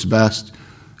 what works best.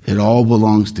 It all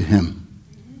belongs to Him.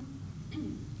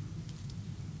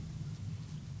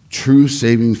 True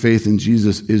saving faith in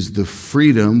Jesus is the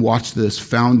freedom, watch this,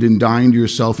 found in dying to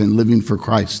yourself and living for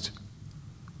Christ.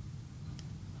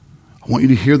 I want you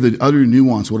to hear the other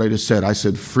nuance, what I just said. I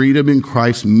said freedom in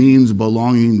Christ means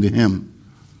belonging to Him.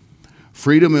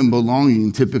 Freedom and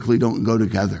belonging typically don't go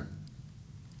together.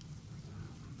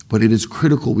 But it is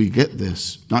critical we get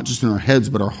this, not just in our heads,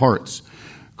 but our hearts.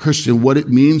 Christian, what it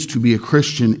means to be a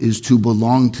Christian is to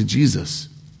belong to Jesus.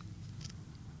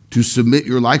 To submit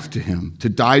your life to Him, to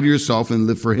die to yourself and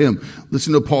live for Him.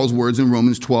 Listen to Paul's words in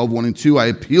Romans 12, 1 and 2. I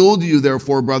appeal to you,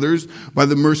 therefore, brothers, by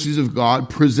the mercies of God,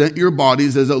 present your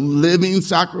bodies as a living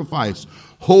sacrifice,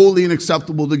 holy and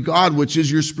acceptable to God, which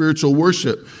is your spiritual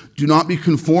worship. Do not be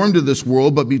conformed to this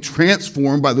world, but be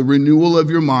transformed by the renewal of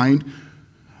your mind,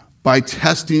 by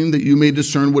testing that you may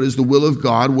discern what is the will of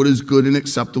God, what is good and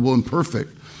acceptable and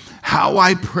perfect. How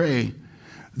I pray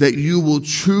that you will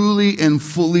truly and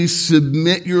fully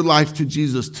submit your life to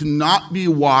Jesus, to not be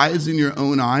wise in your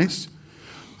own eyes,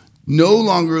 no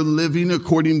longer living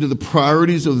according to the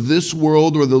priorities of this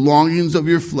world or the longings of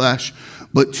your flesh,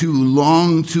 but to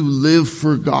long to live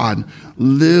for God,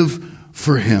 live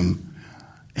for Him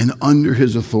and under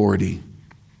His authority.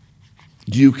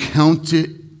 Do you count it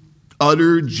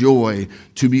utter joy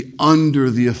to be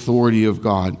under the authority of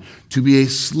God, to be a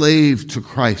slave to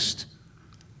Christ?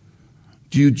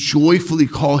 Do you joyfully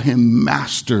call Him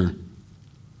Master?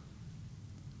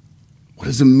 What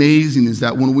is amazing is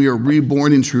that when we are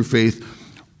reborn in true faith,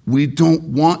 we don't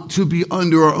want to be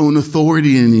under our own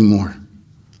authority anymore.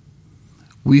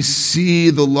 We see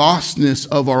the lostness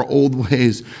of our old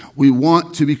ways. We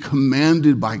want to be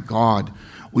commanded by God.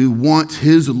 We want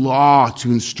His law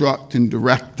to instruct and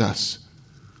direct us.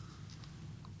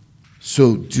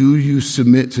 So do you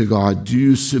submit to God? Do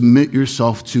you submit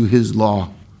yourself to His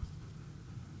law?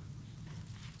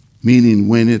 Meaning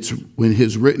when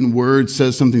His written word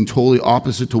says something totally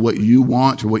opposite to what you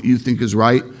want or what you think is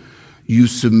right, you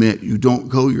submit. You don't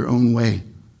go your own way.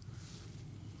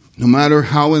 No matter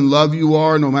how in love you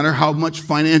are, no matter how much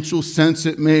financial sense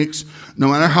it makes, no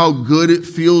matter how good it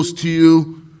feels to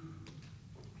you,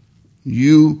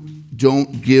 you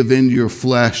don't give in to your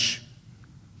flesh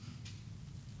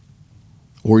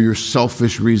or your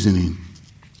selfish reasoning.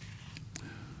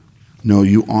 No,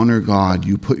 you honor God.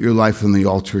 You put your life on the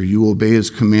altar. You obey his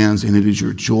commands, and it is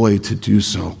your joy to do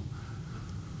so.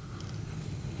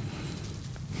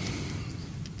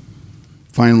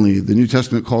 Finally, the New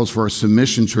Testament calls for our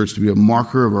submission, church, to be a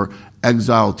marker of our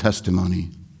exile testimony.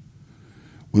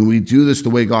 When we do this the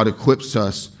way God equips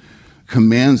us,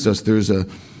 commands us, there's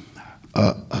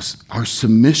our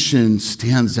submission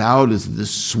stands out as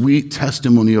this sweet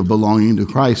testimony of belonging to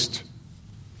Christ.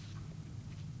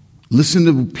 Listen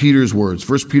to Peter's words,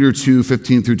 1 Peter 2,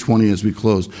 15 through 20 as we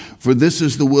close. For this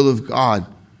is the will of God,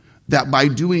 that by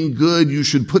doing good you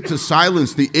should put to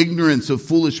silence the ignorance of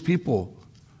foolish people.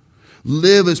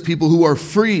 Live as people who are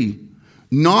free,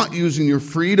 not using your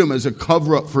freedom as a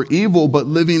cover-up for evil, but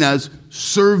living as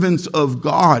servants of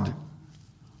God.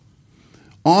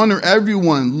 Honor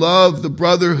everyone, love the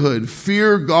brotherhood,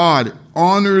 fear God,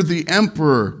 honor the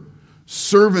emperor.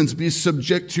 Servants, be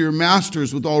subject to your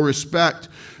masters with all respect,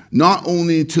 not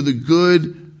only to the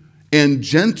good and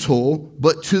gentle,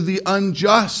 but to the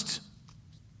unjust.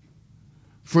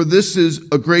 For this is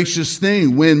a gracious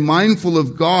thing. When mindful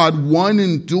of God, one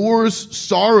endures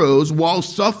sorrows while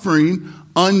suffering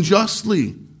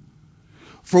unjustly.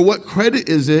 For what credit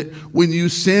is it when you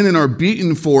sin and are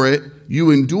beaten for it,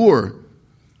 you endure?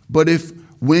 But if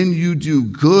when you do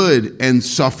good and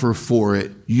suffer for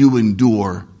it, you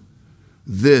endure,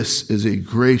 this is a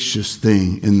gracious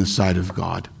thing in the sight of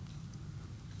God.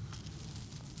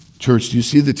 Church, do you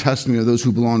see the testimony of those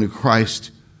who belong to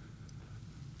Christ?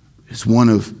 It's one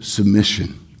of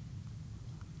submission.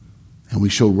 And we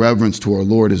show reverence to our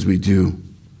Lord as we do.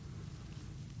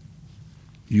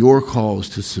 Your call is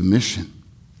to submission.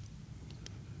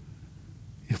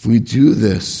 If we do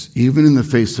this, even in the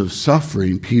face of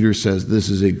suffering, Peter says this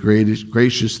is a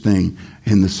gracious thing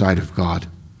in the sight of God.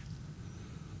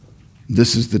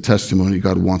 This is the testimony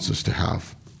God wants us to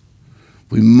have.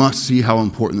 We must see how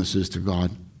important this is to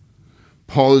God.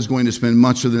 Paul is going to spend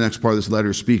much of the next part of this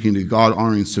letter speaking to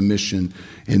God-honoring submission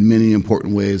in many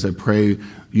important ways. I pray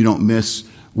you don't miss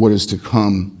what is to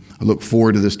come. I look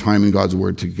forward to this time in God's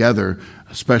Word together,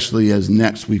 especially as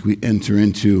next week we enter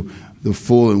into the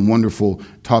full and wonderful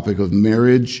topic of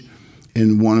marriage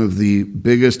in one of the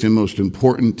biggest and most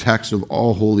important texts of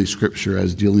all Holy Scripture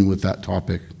as dealing with that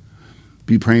topic.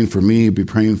 Be praying for me, be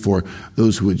praying for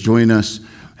those who would join us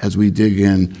as we dig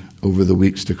in over the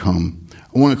weeks to come.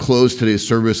 I want to close today's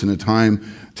service in a time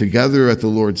together at the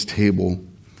Lord's table,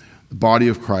 the body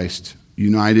of Christ,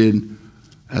 united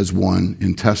as one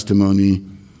in testimony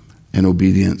and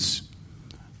obedience.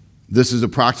 This is a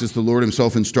practice the Lord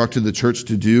himself instructed the church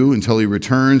to do until he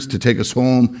returns to take us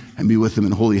home and be with him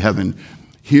in holy heaven.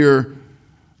 Hear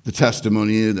the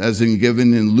testimony as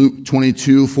given in Luke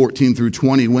 22, 14 through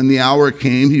 20. When the hour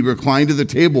came, he reclined at the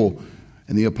table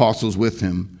and the apostles with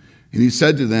him. And he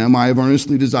said to them, I have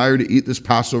earnestly desired to eat this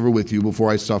Passover with you before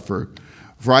I suffer.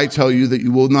 For I tell you that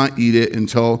you will not eat it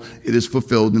until it is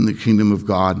fulfilled in the kingdom of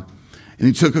God. And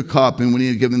he took a cup, and when he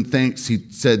had given thanks, he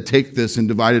said, take this and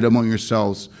divide it among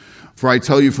yourselves. For I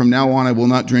tell you, from now on I will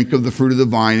not drink of the fruit of the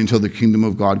vine until the kingdom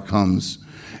of God comes.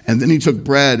 And then he took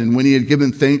bread, and when he had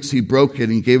given thanks, he broke it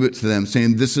and gave it to them,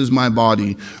 saying, this is my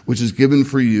body, which is given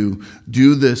for you.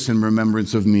 Do this in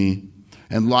remembrance of me.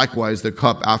 And likewise the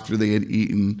cup after they had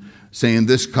eaten, saying,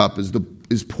 this cup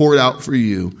is poured out for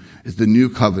you, is the new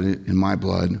covenant in my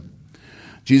blood.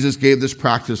 Jesus gave this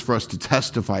practice for us to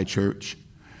testify, church.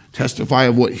 Testify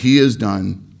of what he has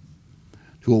done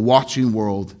to a watching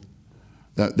world,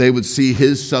 that they would see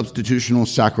his substitutional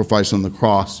sacrifice on the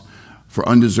cross for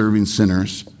undeserving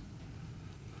sinners.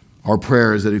 Our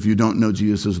prayer is that if you don't know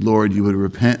Jesus as Lord, you would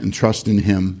repent and trust in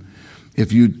him.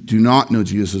 If you do not know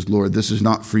Jesus as Lord, this is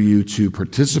not for you to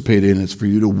participate in, it's for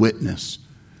you to witness,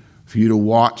 for you to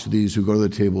watch these who go to the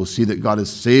table, see that God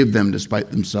has saved them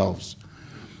despite themselves.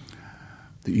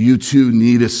 That you too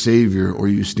need a Savior or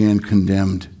you stand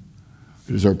condemned.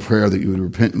 It is our prayer that you would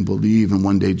repent and believe and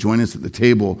one day join us at the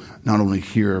table, not only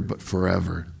here, but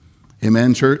forever.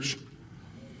 Amen, church?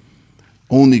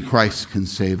 Only Christ can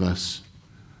save us.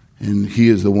 And he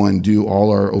is the one due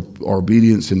all our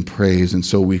obedience and praise. And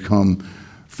so we come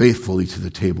faithfully to the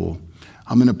table.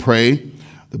 I'm going to pray.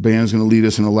 The band's going to lead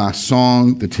us in the last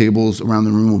song. The tables around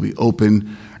the room will be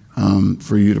open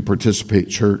for you to participate,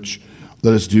 church.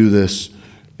 Let us do this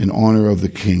in honor of the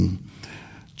King.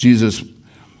 Jesus'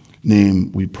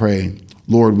 name we pray.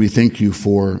 Lord, we thank you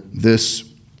for this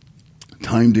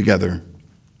time together.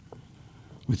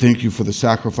 We thank you for the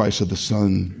sacrifice of the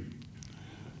Son,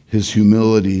 his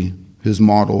humility, his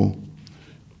model,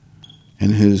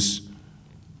 and his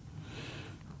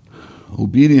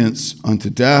obedience unto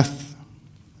death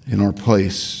in our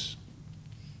place.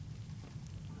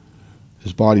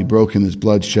 His body broken, his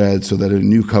blood shed, so that a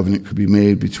new covenant could be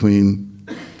made between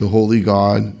the holy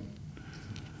God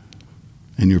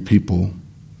and your people.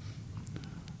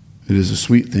 It is a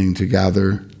sweet thing to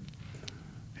gather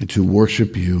and to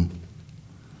worship you,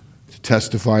 to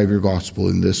testify of your gospel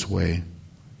in this way.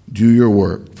 Do your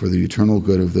work for the eternal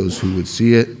good of those who would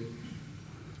see it.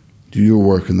 Do your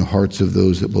work in the hearts of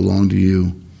those that belong to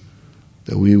you,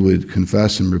 that we would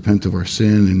confess and repent of our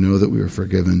sin and know that we are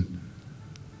forgiven.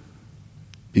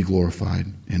 Be glorified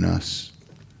in us.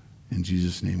 In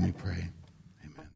Jesus' name we pray.